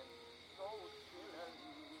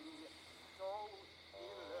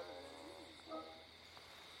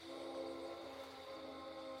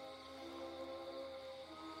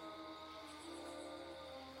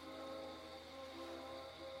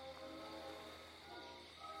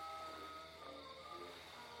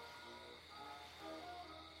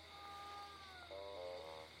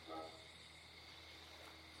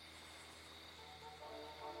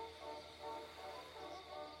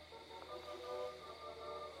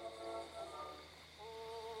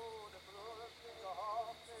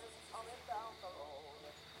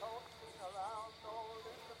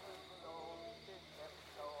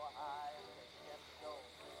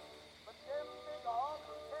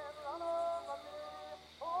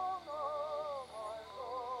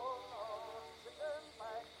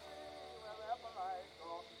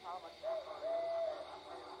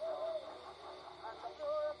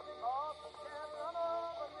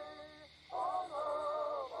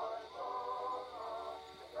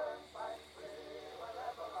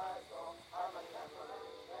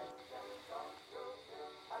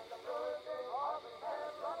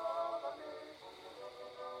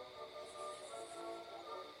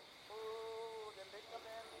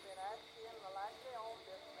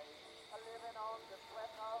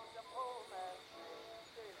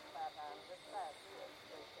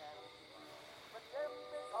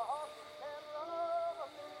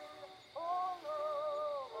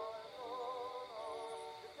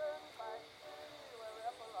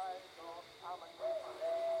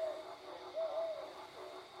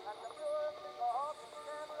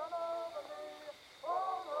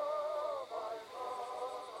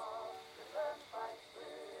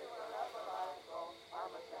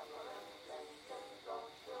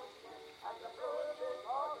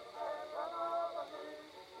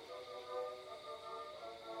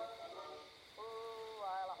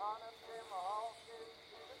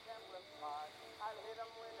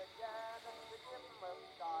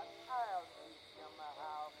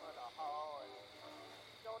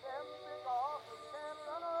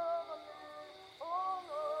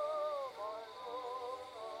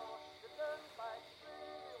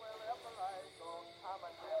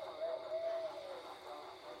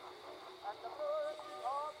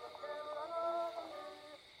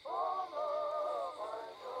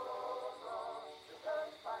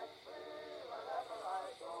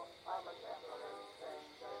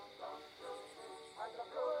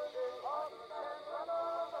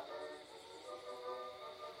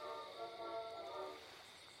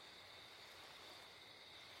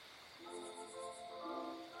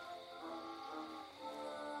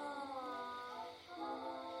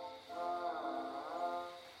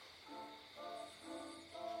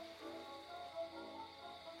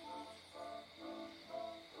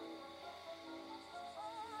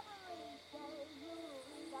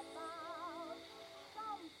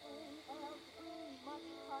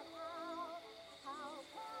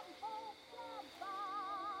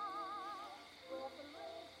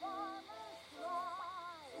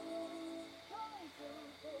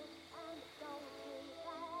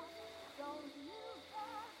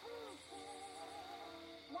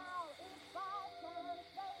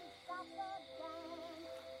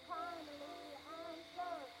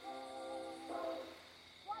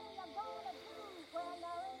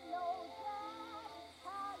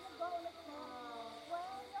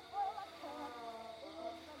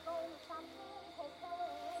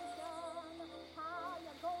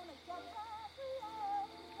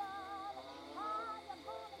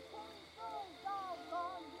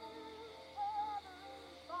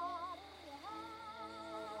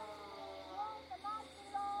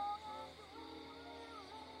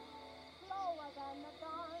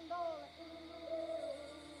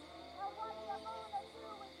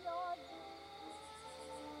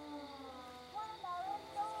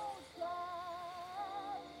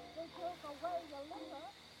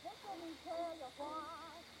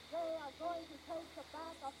take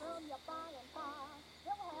tobacco from you by and by.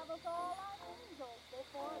 They'll have us all like angels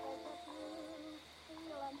before they get you.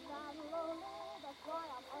 Feeling sad and lonely, that's why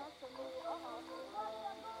I'm asking you, what are you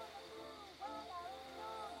gonna do when there ain't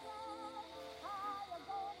no jazz? How you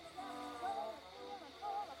gonna get when you're feeling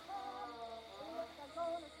full of cash? If they're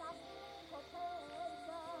gonna stop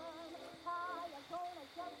deportation, how you gonna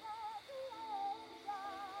get recreation?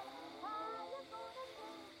 How you gonna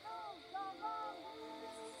sing those doggone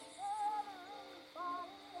blues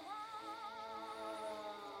everybody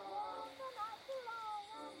has? When the night's too long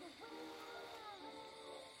and you're weary,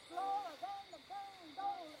 slower than the bang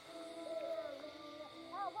goes eerie.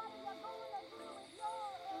 What are you gonna do with your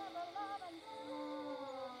ever-loving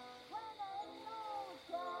blues when there ain't no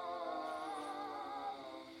jazz?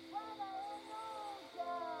 When there ain't no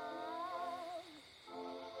jazz?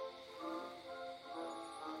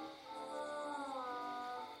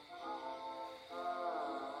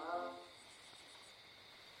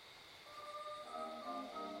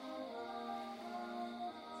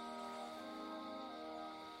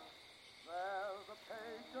 There's a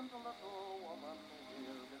patient little woman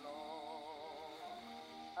here below,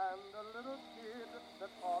 and a little kid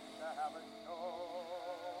that ought to have a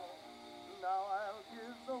show. Now I'll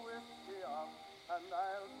give the whiskey up, and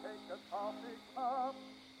I'll take a coffee cup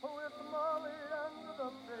with Molly and the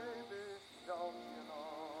baby. Don't you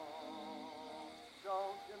know?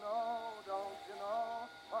 Don't you know? Don't you know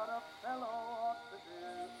what a fellow ought to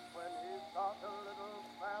do when he's got a little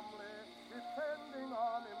family depending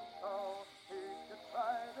on him so? He should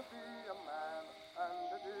try to be a man and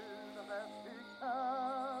to do the best he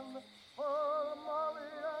can for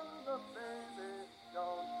Molly and the baby.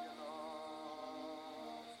 Don't you know?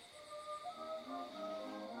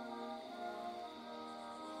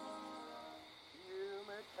 You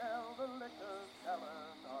may tell the liquor seller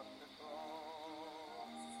not to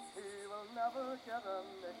throw. He will never get a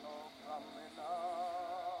nickel from me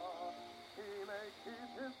now. He may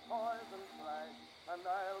keep his poison flash, and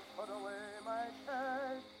I'll put away my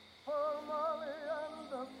cash for Molly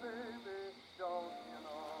and the baby. Don't you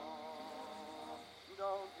know?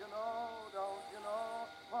 Don't you know? Don't you know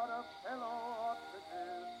what a fellow ought to do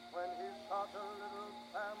when he's got a little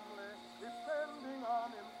family depending on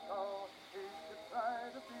him so? He should try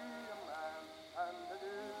to be a man and to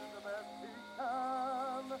do the best he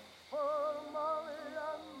can for Molly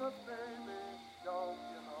and the baby. Don't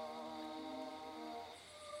you know?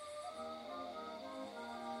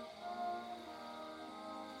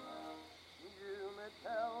 You may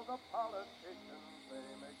tell the politicians they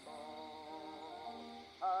may go.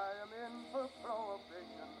 I am in for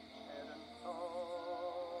prohibition, head and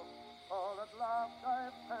soul. For at last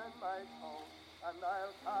I've turned my coat, and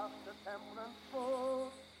I'll cast a temperance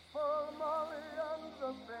vote for Molly and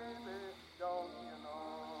the baby. Don't you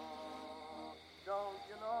know? Don't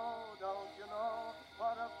you know? Don't you know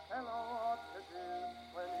what a fellow ought to do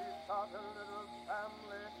when he's got a little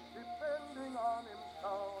family depending on him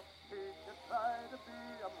so? He should try to be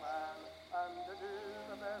a man and to do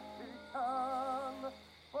the best he can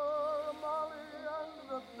for Molly and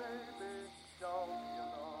the baby. Don't you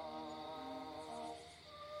know?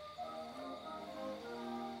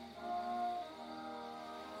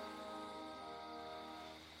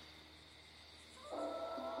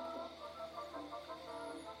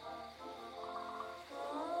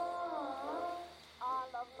 I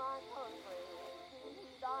love my country,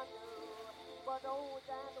 indeed I do, but old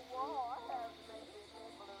and the war has made me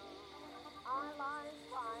blue. I like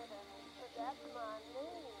fighting, that's my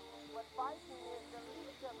name, but fighting is the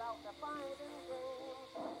least about the fighting game.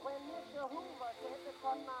 When Mr. Hoover said to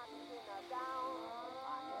cut my dinner down,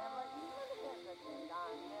 I never even hesitate,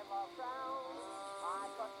 I never frown. I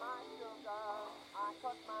cut my sugar, I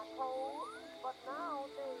cut my coal, but now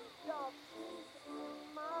they just eat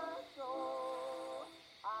in my soul.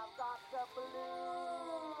 I've got the blues,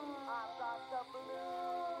 I've got the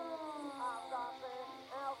blues, I've got the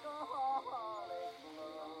alcoholic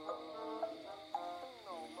blues.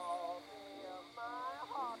 No more beer, my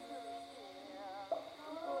heart to cheer.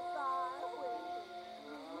 Goodbye, whiskey,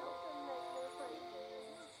 you can make me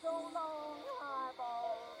crazy. So long,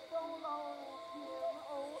 highball, so long.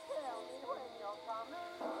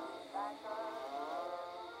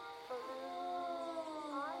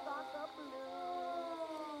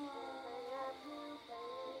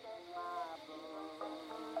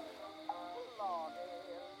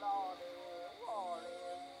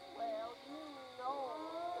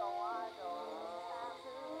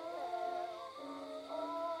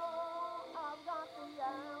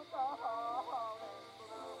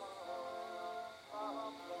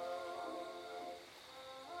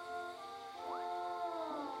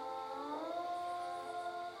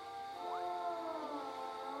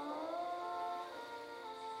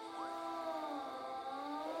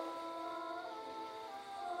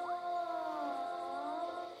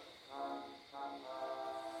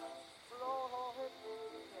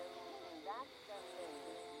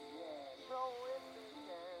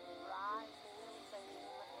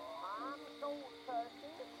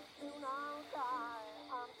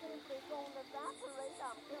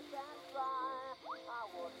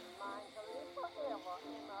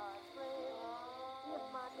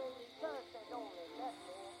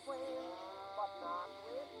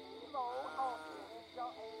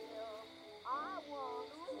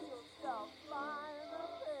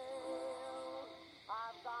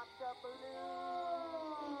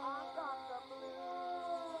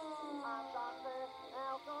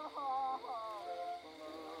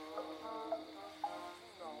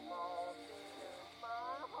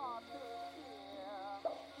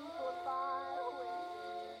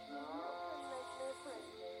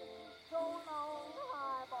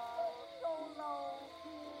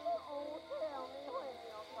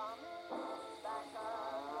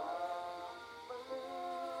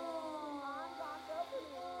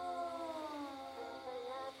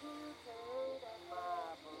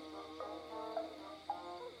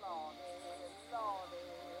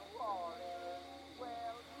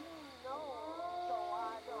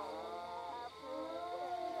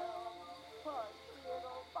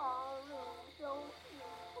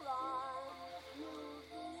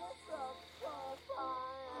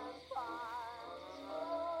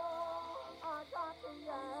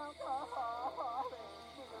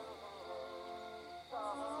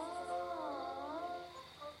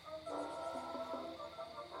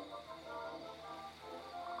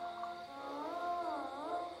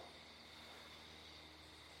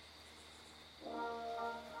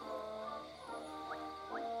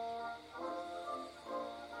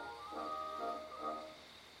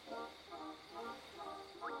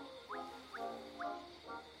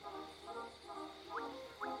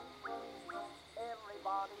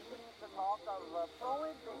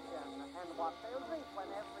 what they'll drink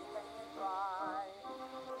when everything is dry.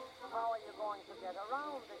 How are you going to get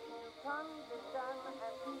around this new condition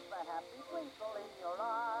and keep a happy twinkle in your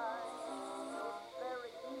eye? It's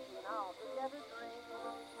very easy now to get a drink,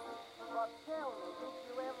 but tell me, did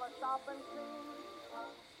you ever stop and think?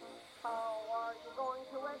 How are you going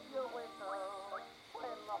to wet your whistle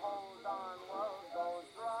when the whole darn world goes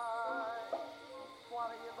dry?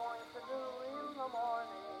 What are you going to do in the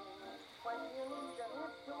morning when you need a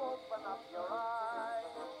nip to open up your eyes?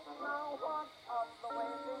 Now what of the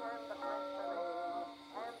wedding and the christening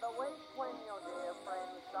and the wake when your dear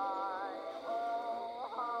friends die? Oh,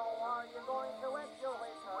 how are you going to wet your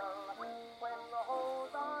whistle when the whole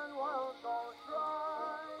darn world goes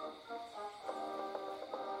dry?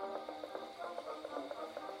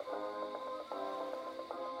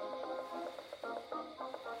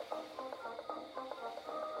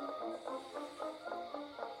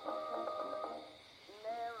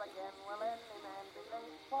 There again will any man be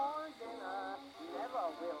late for dinner, never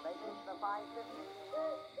will they miss the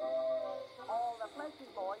 5:15. All the fleshy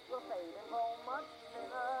boys will fade and grow much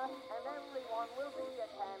thinner, and everyone will be a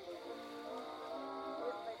candy fiend.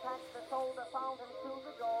 If they pack the soda fountains to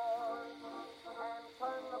the doors and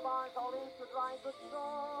turn the bars all into dry goods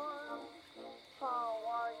stores, how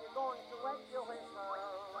are you going to wet your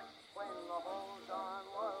whistle when the whole darn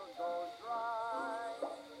world goes dry?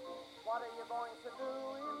 What are you going to do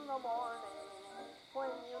in the morning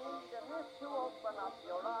when you need a nip to open up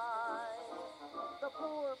your eyes? The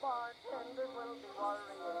poor bartenders will be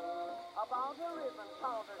worrying about a ribbon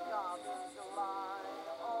powder job in July.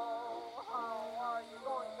 Oh, how are you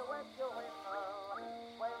going to wet your whistle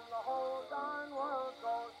when the whole darn world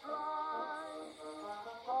goes dry?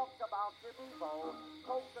 Talk about your Bebo,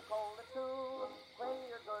 Coca-Cola too. When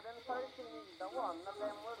you're good and thirsty, neither one of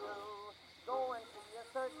them will do. Go and see a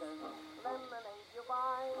circus, lemonade you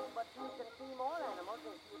buy, but you can see more animals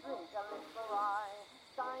if you drink a little rye.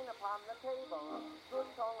 Sign upon the table, good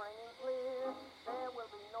song ringing clear. There will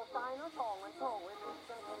be no sign or song and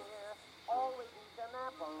prohibition here. Always eat an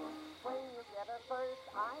apple when you get a thirst.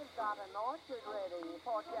 I've got an orchard ready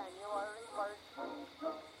for January 1st. We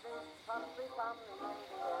took this country from the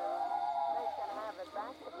Indians. They can have it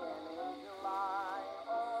back again in July.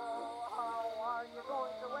 Oh, how are you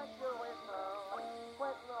going to wet your whistle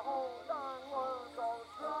when the whole darn world goes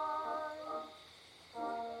dry?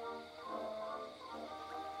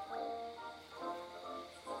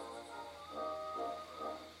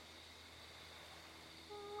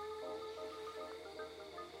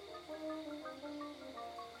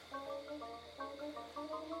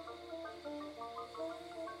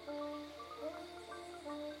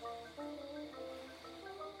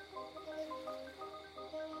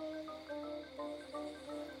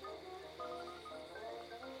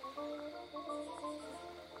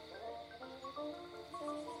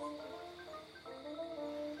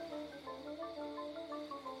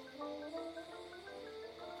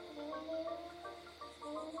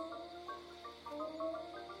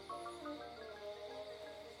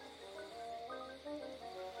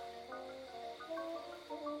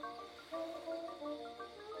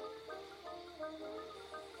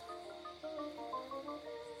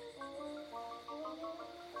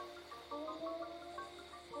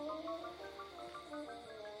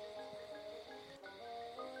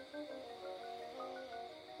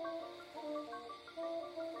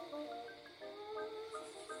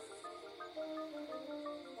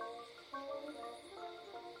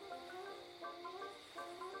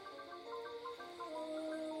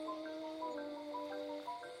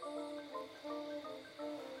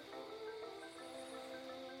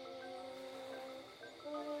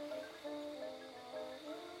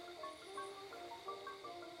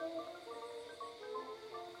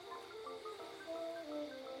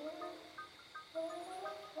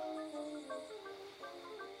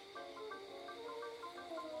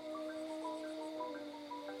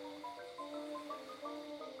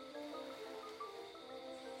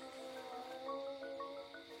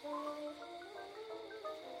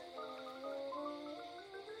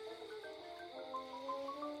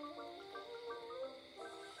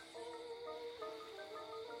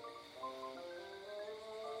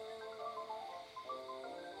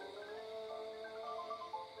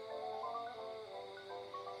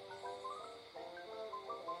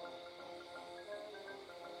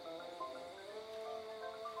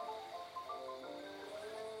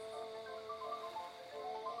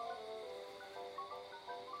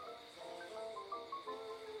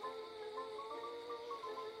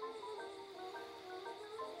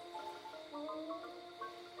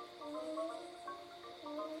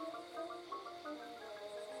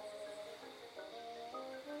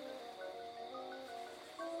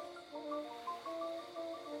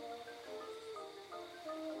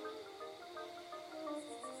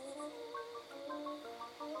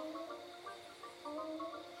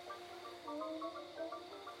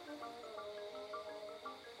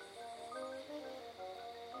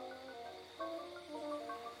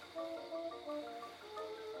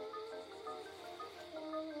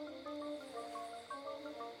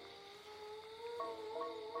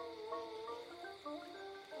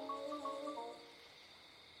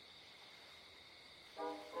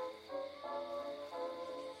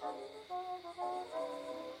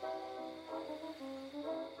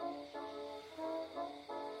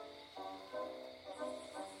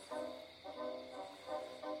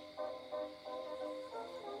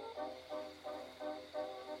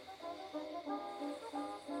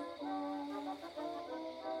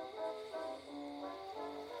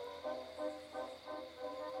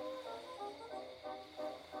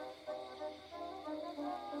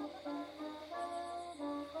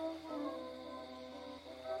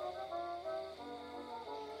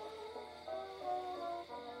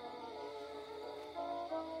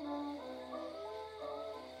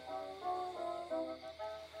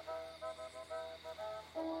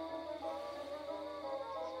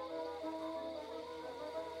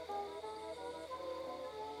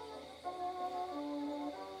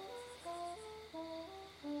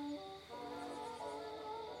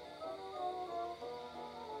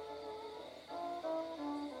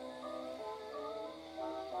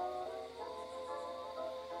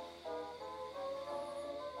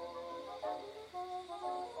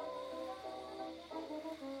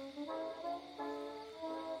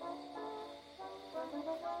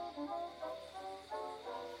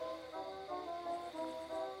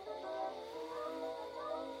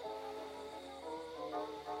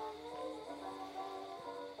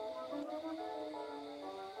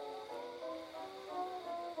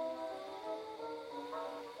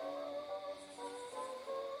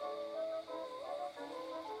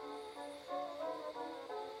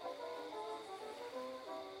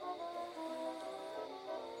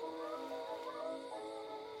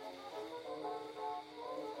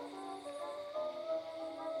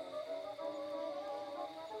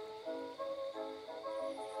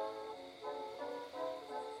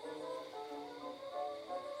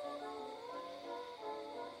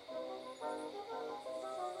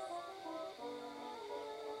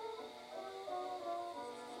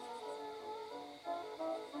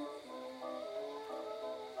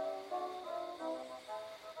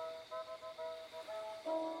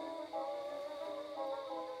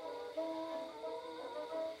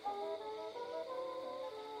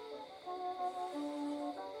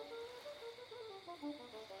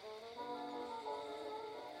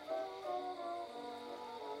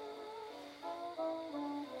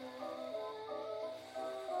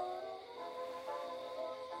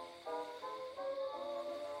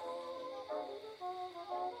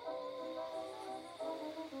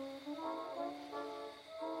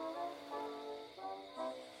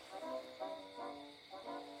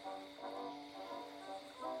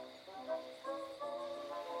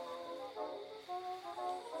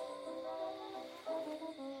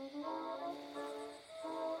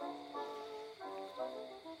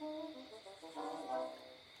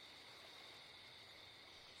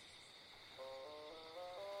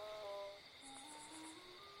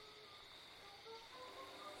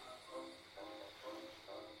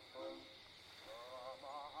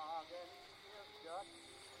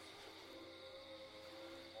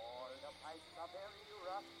 very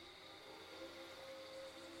rusty,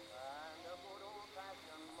 and a good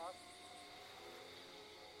old-fashioned musty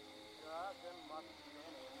doesn't musty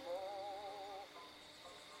anymore.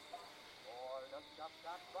 All the stuff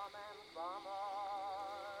got bum and bummer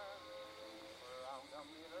around the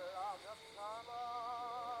middle of the summer.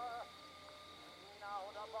 Now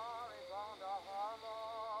the bar is on the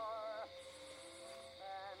Hummer,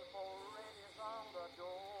 and for rent is on the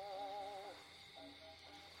door.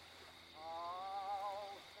 How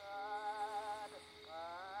sad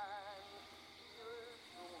and still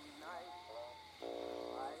tonight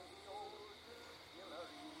by the old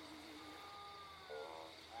distillery,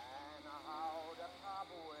 and how the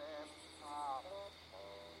cobwebs pop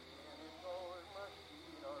in its old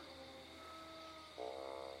machinery.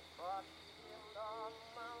 But in the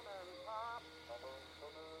mountain top,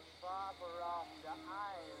 far from the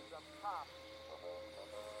eyes of cops,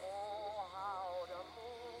 oh, how the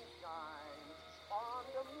moon shines on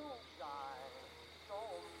the moonshine so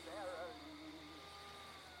merrily.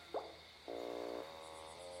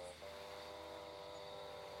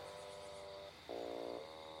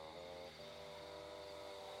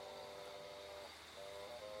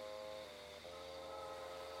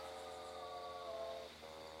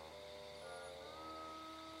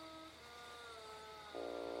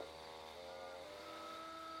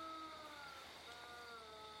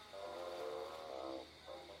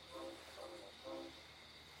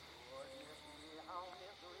 Goodness me, how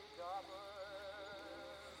misery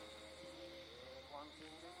doubles. Ain't one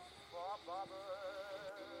thing to eat for bubbles.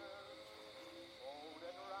 Hold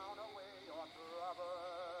it round away your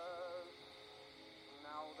troubles.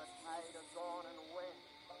 Now the tide has gone and went.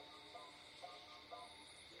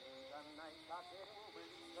 Days and nights are getting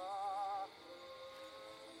bleaker.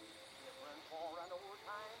 Different for an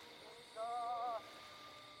old-time speaker.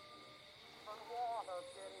 Even water's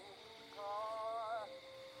getting weaker.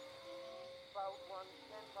 About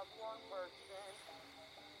 1/10 of 1%.